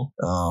vulnerable,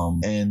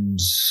 and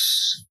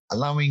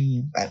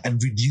allowing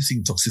and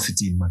reducing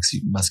toxicity in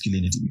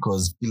masculinity,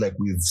 because I feel like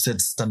we've set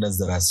standards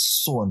that are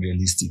so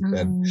unrealistic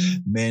that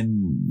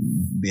men,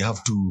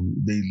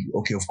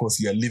 of course,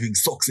 you are leaving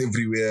socks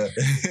everywhere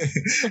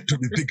to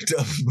be picked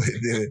up by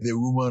the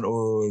woman,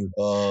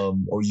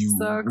 or you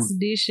socks,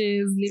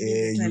 dishes,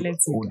 leaving the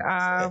toilet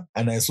up.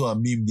 And I saw a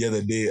meme the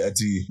other day at,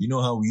 you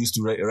know how we used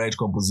to write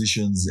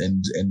compositions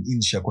and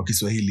insha kwa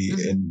Kiswahili,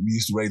 and we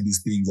used to write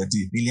these things that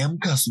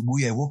niliamka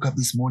asubuhi, I woke up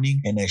this morning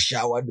and I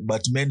showered,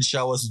 but men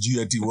showers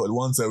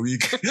once a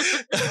week. That's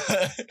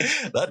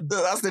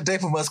the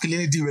type of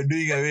masculinity we're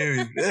doing away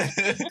with.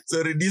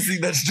 So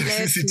reducing that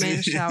toxicity. Let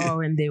men shower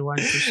when they want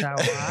to shower.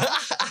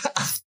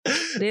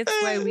 That's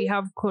why we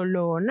have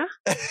cologne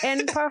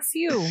and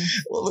perfume.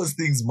 All those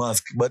things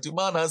mask, but a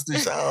man has to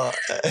shower.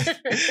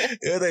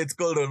 Whether it's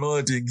cold or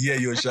not, you gear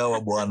your shower,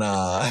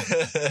 buana.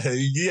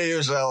 You gear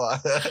your shower.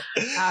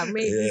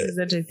 Maybe this is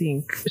what I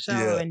think.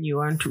 Shower when you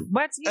want to.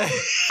 But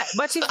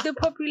if the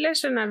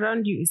population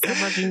around you is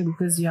suffering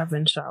because you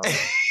haven't showered,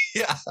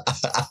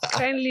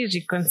 kindly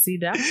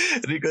reconsider.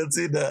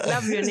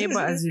 Love your neighbor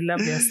as you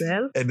love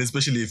yourself. And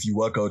especially if you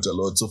work out a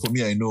lot. So for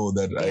me, I know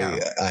that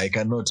I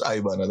cannot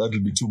Ibana. That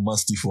will be too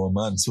musty for a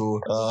man. So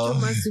too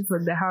musty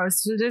for the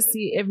house. You just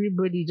see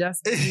everybody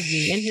just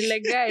leaving. And you're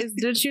like, guys,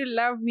 don't you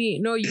love me?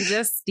 No, you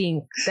just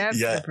stink. That's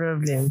the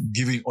problem.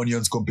 Giving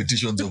onions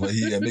competitions over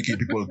here, making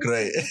people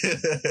cry.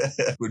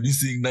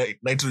 Producing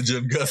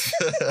nitrogen gas.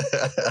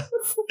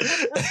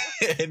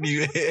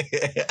 Anyway.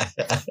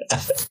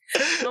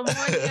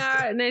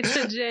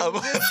 Nitrogen.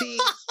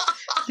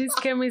 This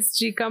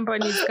chemistry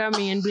company is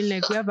coming and being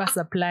like, we have a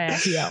supplier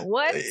here.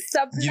 What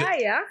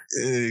supplier?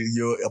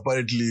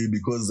 Apparently,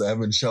 because I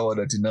haven't showered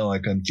until now, I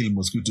can kill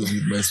mosquitoes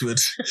with my sweat.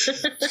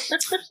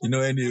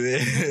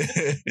 Anyway,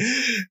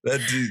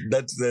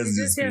 that's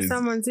just hear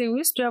someone saying we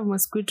used to have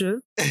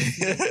mosquitoes.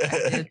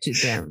 I dealt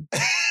with them.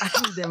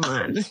 I'm the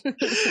man.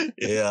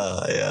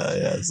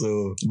 Yeah.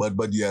 So, but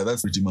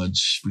that's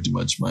pretty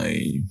much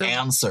my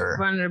answer.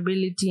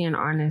 Vulnerability and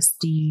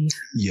honesty.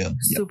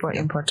 Super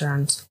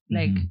important.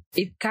 Like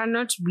it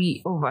cannot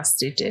be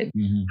overstated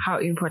how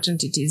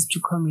important it is to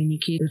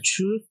communicate the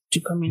truth,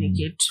 to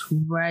communicate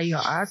where you're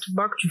at.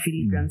 Back to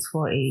Philippians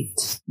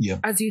 4:8. Yeah.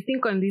 As you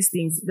think on these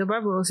things, the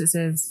Bible also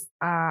says,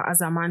 as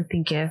a man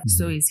thinketh,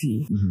 so is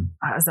he.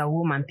 As a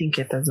woman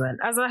thinketh as well.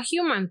 As a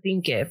human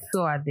thinketh,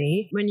 so are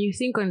they. When you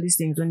think on these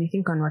things, when you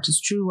think on what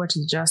is true, what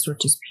is just,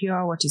 what is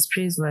pure, what is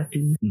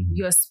praiseworthy,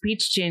 your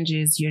speech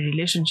changes, your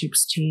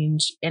relationships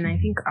change. And I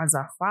think as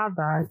a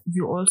father,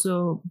 you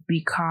also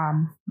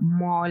become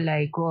more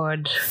like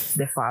God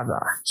the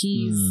Father.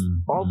 He's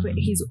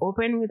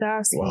open with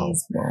us.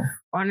 He's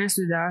honest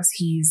with us.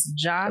 He's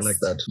just. I like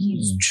that.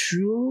 He's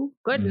true.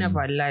 God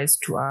never lies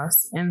to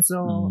us. And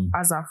so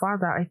as a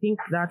father, I think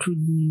that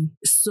would be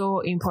so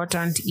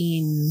important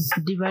in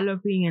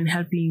developing and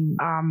helping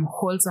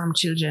wholesome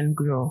children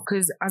grow.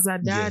 Because as a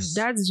dad,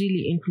 dads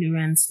really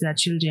influence their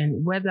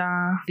children,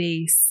 whether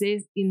they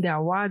say in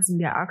their words, in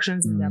their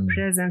actions, in their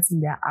presence, in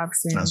their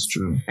absence. That's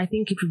true. I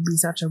think it would be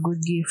such a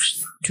good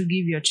gift to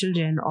give your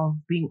children of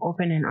being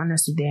open and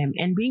honest with them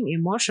and being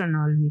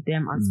emotional with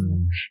them as well.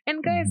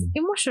 And guys,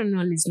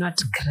 emotional is not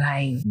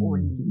crying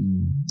only.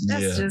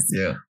 That's just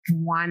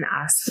one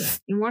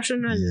aspect.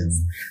 Emotional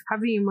is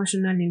having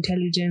emotional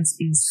intelligence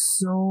is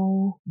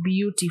so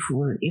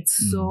beautiful.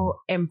 It's so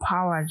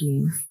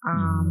empowering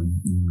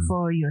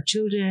for your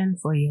children,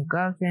 for your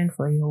girlfriend,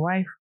 for your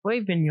wife, or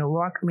even your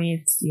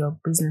workmates, your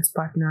business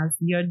partners,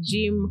 your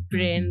gym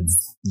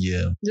friends.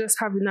 Just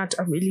having that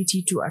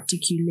ability to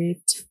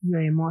articulate your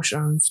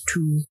emotions,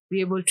 to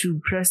be able to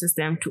process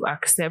them, to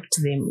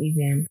accept them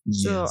even.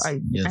 So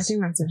I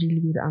think that's a really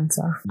good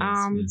answer.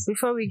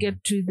 Before we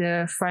get to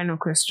the final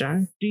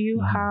question, do you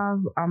have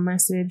a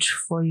message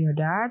for your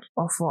dad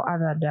or for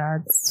other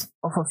dads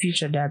or for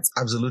future dads?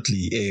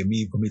 Absolutely.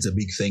 For me, it's a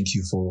big thank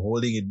you for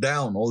holding it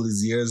down all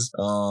these years.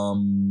 I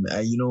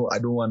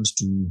don't want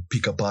to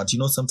pick apart,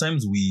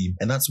 sometimes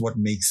that's what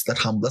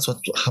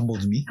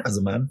humbles me as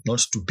a man, not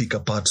to pick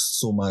apart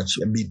so much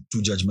and be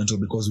too judgmental,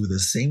 because with the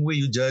same way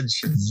you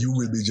judge, you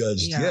will be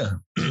judged.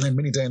 And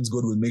many times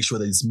God will make sure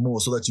that it's more,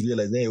 so that you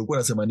realize, hey,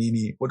 what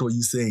were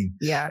you saying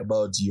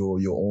about your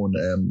own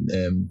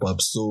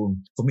perhaps. So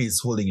for me, it's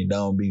holding it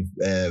down, being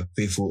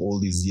faithful all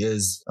these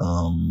years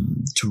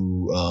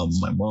to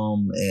my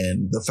mom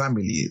and the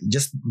family,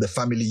 just the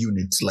family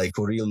unit. Like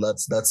for real,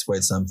 that's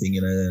quite something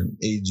in an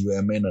age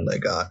where men are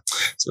like,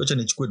 so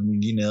nichukue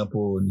mwingine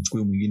hapo,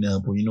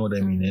 you know what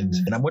I mean? And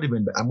I'm not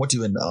even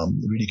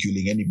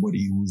ridiculing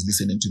anybody who's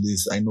listening to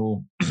this. I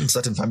know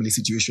certain family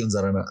situations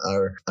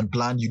are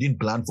unplanned. You didn't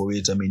plan for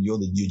it. I mean, you're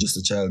just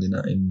a child in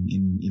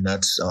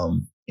that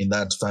in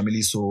that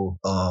family. So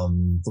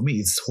for me,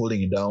 it's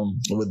holding it down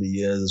over the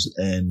years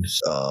and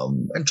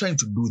trying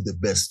to do the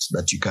best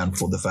that you can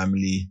for the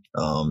family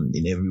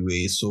in every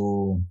way.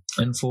 So,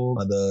 and for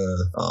other,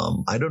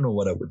 I don't know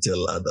what I would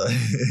tell other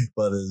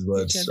fathers,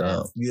 but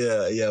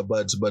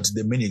but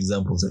there are many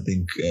examples, I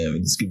think,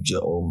 in the scripture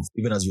of,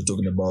 even as you're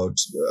talking about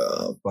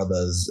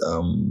fathers,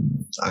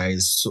 I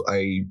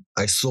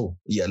saw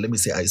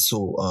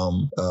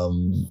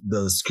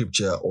the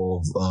scripture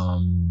of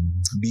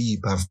be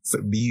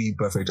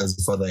perfect as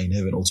the Father in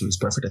heaven also is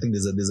perfect. I think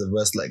there's a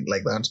verse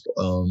like that,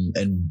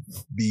 and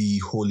be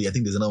holy. I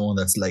think there's another one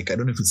that's like, I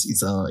don't know if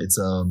it's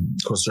a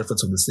cross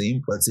reference of the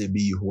same, but say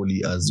be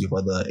holy as your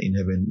Father in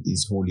heaven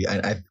is holy.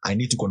 I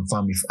need to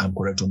confirm if I'm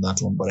correct on that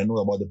one, but I know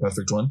about the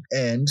perfect one.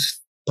 And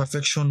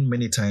perfection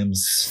many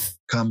times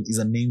is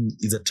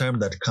a term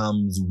that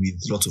comes with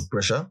lots of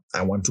pressure.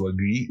 I want to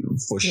agree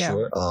for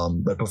sure.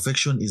 But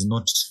perfection is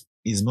not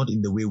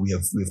in the way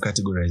we've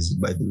categorized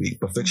it, by the way.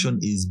 Perfection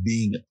is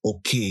being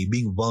okay,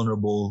 being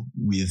vulnerable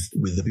with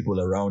the people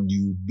around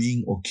you,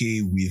 being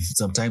okay with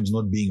sometimes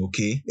not being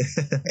okay,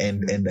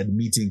 and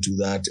admitting to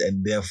that,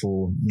 and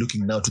therefore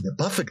looking now to the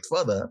perfect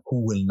Father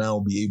who will now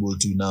be able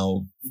to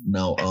now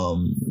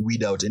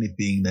weed out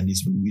anything that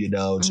needs to be weeded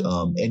out,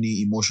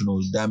 any emotional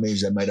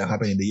damage that might have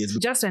happened in the years.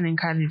 Just an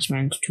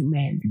encouragement to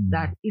men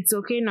that it's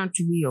okay not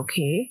to be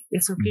okay.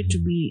 It's okay to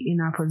be in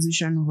a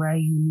position where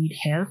you need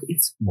help.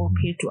 It's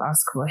okay to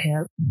ask for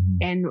help.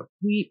 And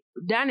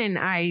Dan and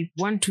I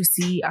want to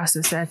see a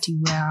society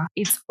where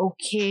it's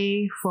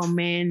okay for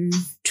men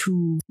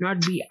to not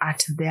be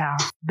at their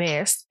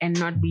best and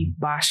not be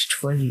bashed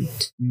for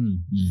it.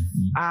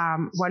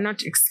 We're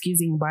not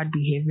excusing bad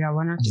behavior.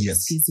 We're not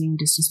excusing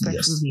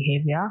disrespectful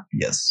behavior.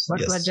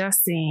 But we're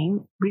just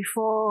saying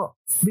before,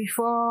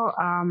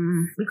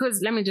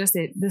 because let me just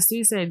say, the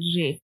suicide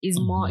rate is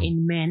more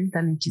in men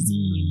than it is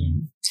in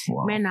women.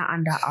 Wow. Men are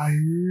under a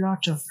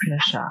lot of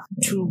pressure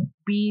to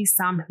be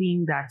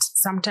something that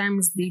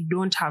sometimes they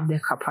don't have the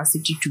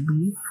capacity to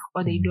be,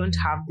 or they don't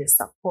have the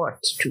support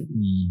to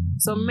be.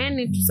 So men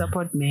need to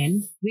support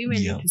men, women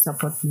need to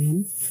support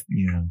men,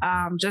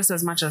 just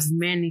as much as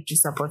men need to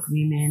support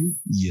women.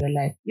 They're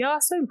like, you're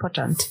so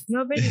important.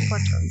 You're very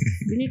important.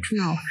 You need to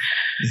know.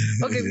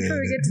 Okay, before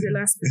we get to the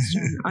last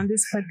question on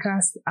this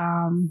podcast,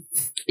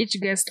 each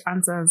guest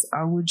answers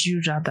a would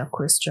you rather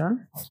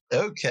question.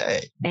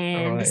 Okay.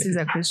 And this is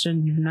a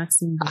question you've not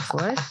seen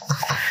before.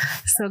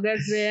 So get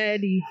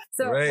ready.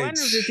 So one of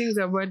the things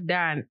about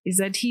Dan is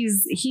that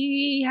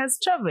he has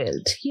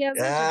traveled. He has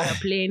been on a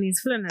plane. He's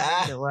flown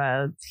around the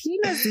world. He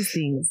knows these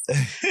things.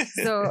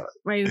 So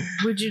my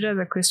would you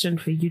rather question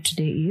for you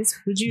today is,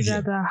 would you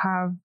rather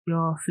have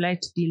your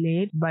flight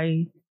delayed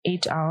by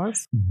 8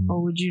 hours,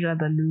 or would you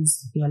rather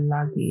lose your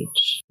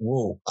luggage?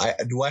 Whoa,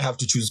 do I have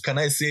to choose? Can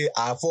I say,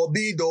 I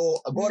forbid,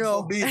 or God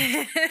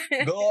forbid?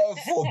 God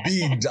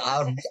forbid.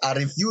 I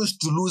refuse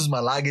to lose my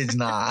luggage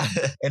now,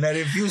 and I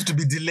refuse to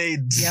be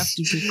delayed. You have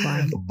to pick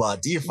one. But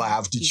if I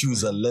have to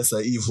choose a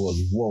lesser evil,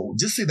 whoa,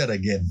 just say that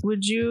again.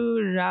 Would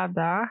you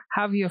rather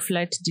have your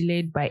flight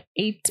delayed by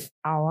 8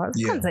 hours?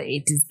 Can't say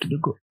 8 is to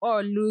go,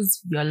 or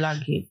lose your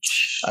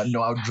luggage?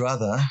 No, I'd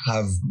rather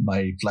have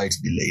my flight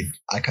delayed.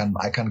 I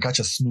can catch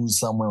a snooze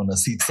somewhere on a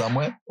seat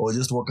somewhere, or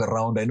just walk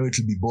around. I know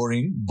it'll be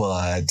boring,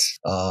 but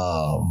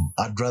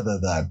I'd rather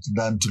that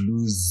than to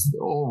lose.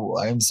 Oh,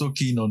 I am so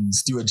keen on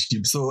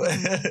stewardship, so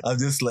I'm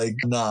just like,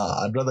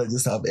 nah, I'd rather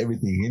just have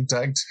everything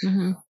intact.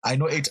 I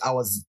know 8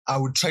 hours, I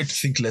would try to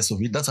think less of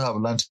it. That's how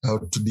I've learned how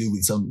to deal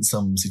with some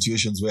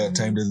situations where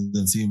time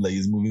doesn't seem like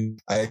it's moving.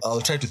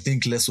 I'll try to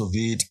think less of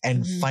it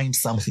and find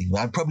something.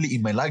 And probably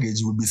in my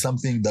luggage would be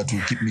something that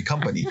will keep me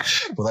company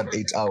for that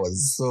 8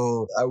 hours.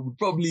 So I would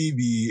probably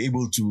be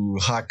able to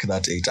hack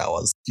that 8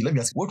 hours. Let me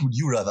ask, what would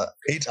you rather?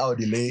 8 hour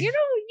delay? You know,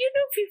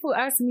 people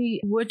ask me,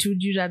 what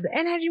would you rather?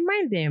 And I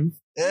remind them,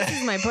 this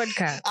is my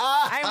podcast.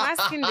 I'm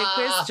asking the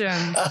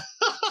questions.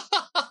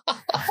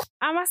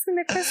 I'm asking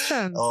the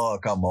questions. Oh,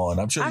 come on.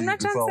 I'm sure I'm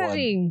not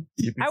answering.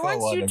 I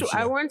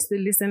want the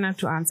listener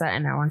to answer,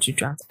 and I want you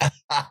to answer.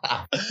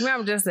 Me,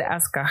 I'm just the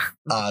asker.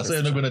 So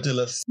you're not going to tell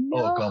us?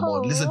 No. Oh, come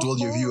on. Listen to all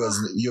your viewers.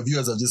 Your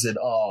viewers have just said,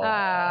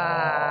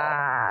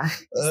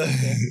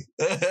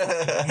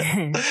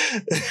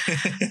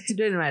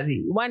 Don't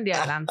worry. One day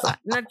I'll answer.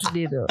 Not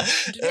today, though.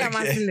 Today I'm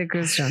asking the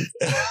questions.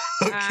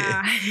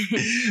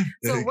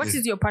 So what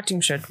is your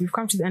parting shot? We've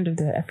come to the end of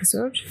the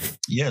episode.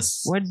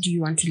 Yes. What do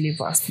you want to leave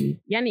us with?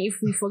 Yani, if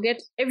we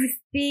forget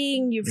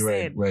everything you've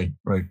said. Right.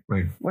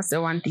 What's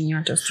the one thing you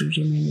want us to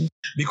remain?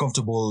 Be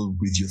comfortable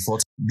with your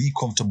thoughts. Be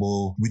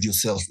comfortable with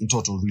yourself in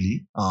total,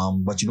 really.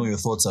 But you know your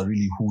thoughts are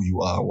really who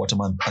you are. What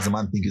as a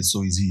man thinketh,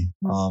 so is he.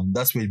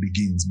 That's where it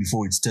begins.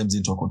 Before it stems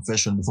into a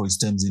confession, before it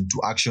stems into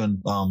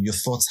action, your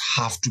thoughts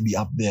have to be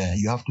up there.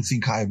 You have to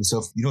think high of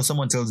yourself. You know,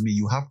 someone tells me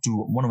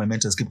one of my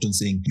mentors kept on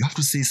saying, you have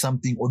to say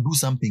something or do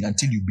something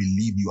until you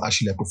believe you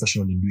actually are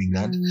professional in doing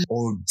that,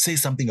 or say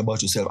something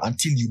about yourself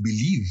until you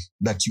believe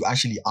that you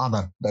actually are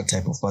that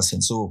type of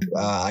person. So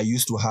I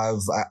used to have,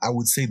 I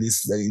would say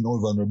this in all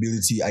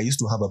vulnerability, I used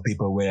to have a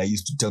paper where I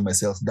used to tell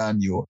myself, Dan,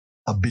 you're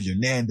a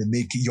billionaire in the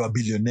making. You're a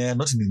billionaire,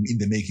 not in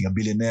the making, a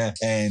billionaire.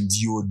 And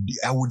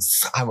I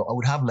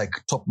would have like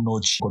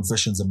top-notch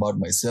confessions about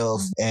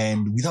myself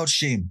and without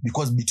shame,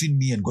 because between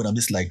me and God, I'm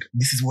just like,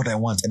 this is what I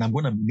want. And I'm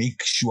going to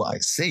make sure I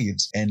say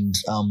it. And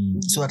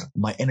so that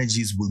my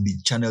energies will be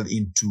channeled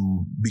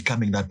into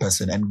becoming that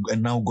person. And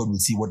now God will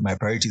see what my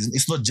priorities.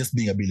 It's not just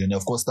being a billionaire.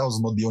 Of course, that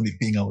was not the only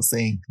thing I was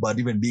saying, but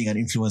even being an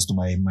influence to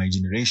my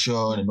generation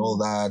and all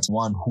that,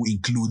 one who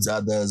includes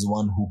others,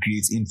 one who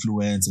creates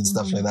influence and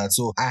stuff like that.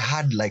 So I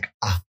had like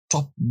a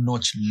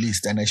top-notch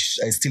list, and I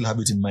still have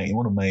it in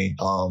one of my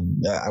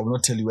I will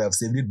not tell you where I've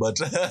saved it, but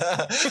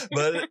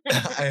but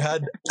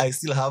I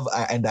still have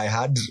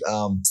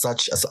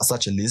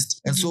such a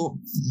list. And so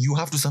you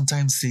have to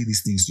sometimes say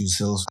these things to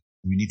yourself.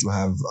 You need to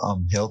have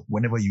help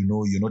whenever you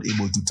know you're not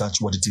able to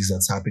touch what it is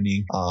that's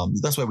happening.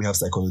 That's why we have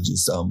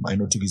psychologists. I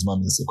know Tugi's mom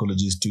is a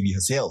psychologist. Tugi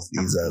herself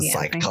is a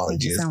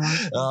psychologist.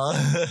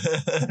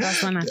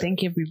 That's when I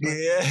thank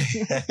everybody. Yeah,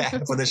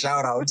 for the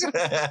shout out.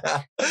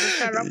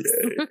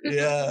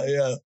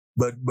 Yeah.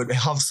 But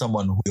have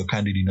someone who you're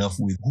candid enough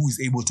with, who is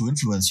able to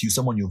influence you,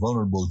 someone you're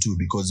vulnerable to,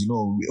 because,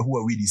 who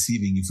are we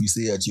deceiving if we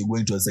say that you're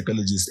going to a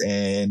psychologist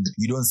and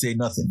you don't say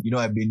nothing?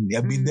 I've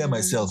been there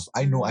myself.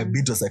 I know I've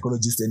been to a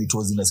psychologist and it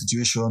was in a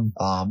situation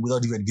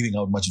without even giving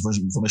out much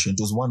information.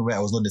 It was one where I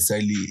was not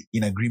necessarily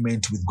in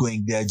agreement with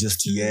going there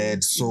just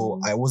yet. So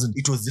I wasn't,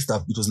 it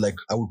was like,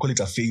 I would call it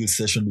a failed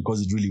session, because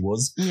it really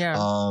was.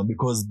 Yeah.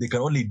 Because they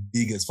can only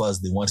dig as far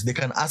as they want. They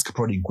can ask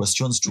prodding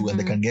questions too, and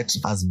they can get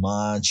as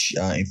much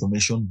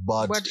information.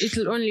 But it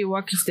will only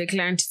work if the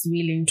client is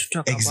willing to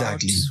talk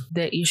about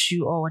the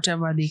issue or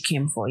whatever they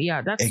came for.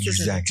 Yeah, that's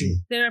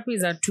exactly. Therapy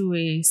is a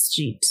two-way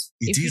street.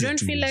 If you don't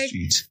feel like,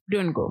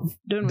 don't go.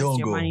 Don't waste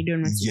your money.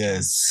 Don't waste your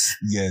time.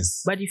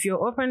 Yes. But if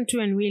you're open to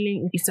and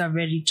willing, it's a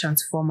very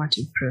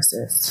transformative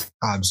process.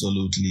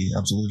 Absolutely.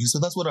 So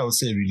that's what I would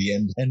say, really.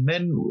 And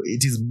men,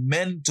 it is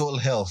mental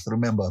health.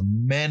 Remember,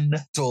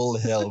 mental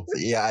health.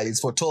 Yeah, it's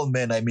for tall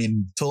men. I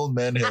mean, tall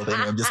men health.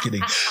 Anyway, I'm just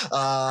kidding.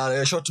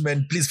 Short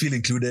men, please feel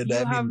included.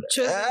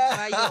 Chosen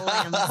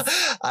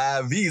violence.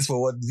 V is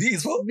for what? V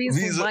is for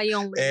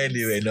violence.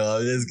 Anyway, no,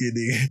 I'm just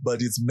kidding.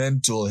 But it's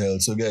mental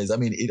health. So guys,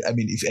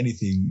 if anything,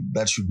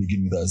 that should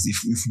begin with us.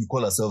 If we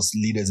call ourselves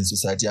leaders in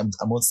society, I'm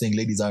not saying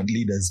ladies aren't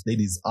leaders.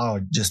 Ladies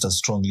are just as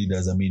strong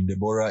leaders. I mean,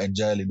 Deborah and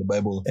Jael in the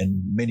Bible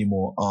and many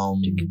more.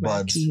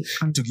 But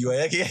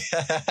Tugiwayaki.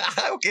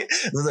 Okay,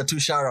 those are two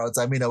shout outs.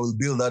 I mean, I will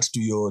bill that to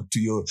your.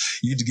 You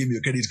need to give me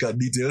your credit card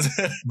details.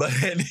 But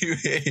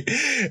anyway,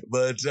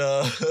 but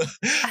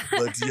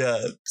yeah.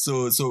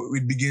 So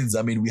it begins.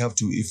 I mean, we have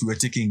to, if we're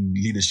taking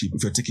leadership,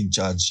 if we're taking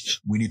charge,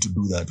 we need to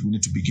do that. We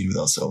need to begin with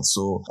ourselves.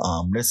 So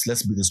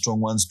let's be the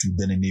strong ones to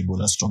then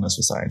enable a stronger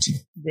society.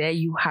 There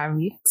you have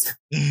it.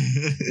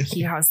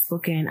 He has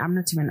spoken. I'm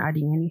not even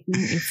adding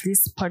anything. If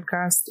this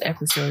podcast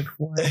episode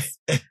was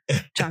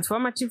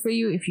transformative for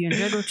you, if you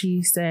enjoyed what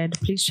he said,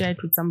 please share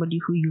it with somebody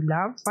who you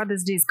love.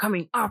 Father's Day is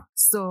coming up,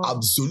 so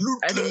absolutely,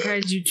 I'd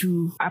encourage you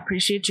to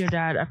appreciate your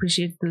dad,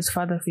 appreciate those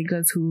father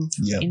figures who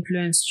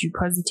influenced you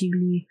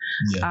positively.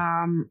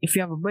 If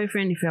you have a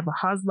boyfriend, if you have a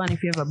husband,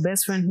 if you have a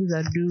best friend who's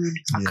a dude,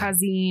 a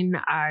cousin,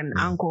 an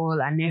uncle,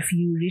 a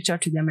nephew, reach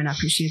out to them and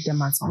appreciate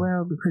them as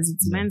well, because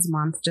it's Men's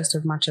Month just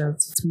as much as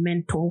it's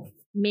mental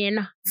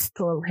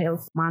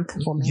health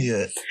month for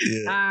me.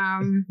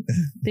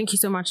 Thank you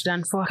so much,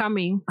 Dan, for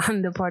coming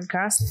on the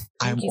podcast.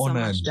 Thank you so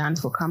much, Dan,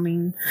 for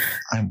coming.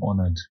 I'm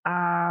honored.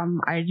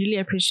 I really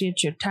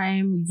appreciate your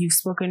time. You've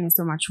spoken with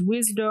so much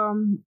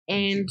wisdom,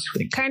 and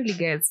kindly,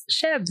 guys,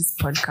 share this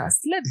podcast.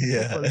 Let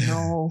people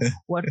know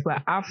what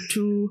we're up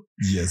to.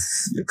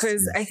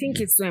 Because I think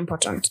it's so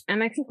important,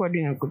 and I think we're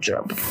doing a good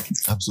job.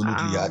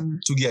 Absolutely.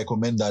 Tugi, I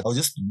commend that.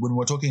 When we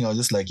were talking, I was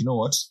just like, you know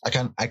what?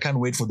 I can't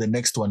wait for the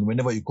next one.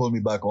 Whenever you call me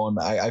back on,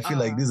 I feel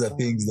like these are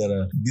things that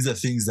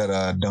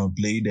are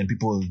downplayed, and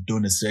people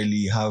don't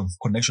necessarily have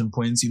connection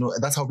points.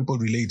 That's how people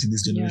relate in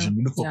this generation.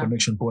 We look for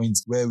connection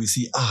points where we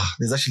see,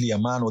 there's actually a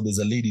man or there's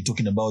a lady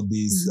talking about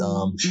this.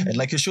 And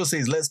like your show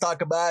says, let's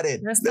talk about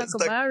it. Let's talk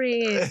about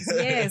it.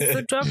 Yes.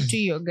 So talk to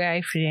your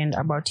guy friend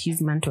about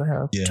his mental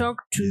health.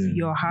 Talk to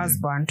your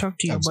husband. Talk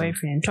to your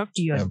boyfriend. Talk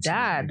to your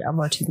dad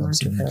about his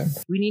mental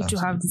health. We need to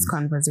have these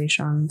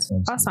conversations.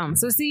 Awesome.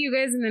 So see you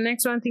guys in the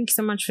next one. Thank you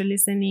so much for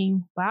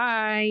listening.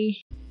 Bye.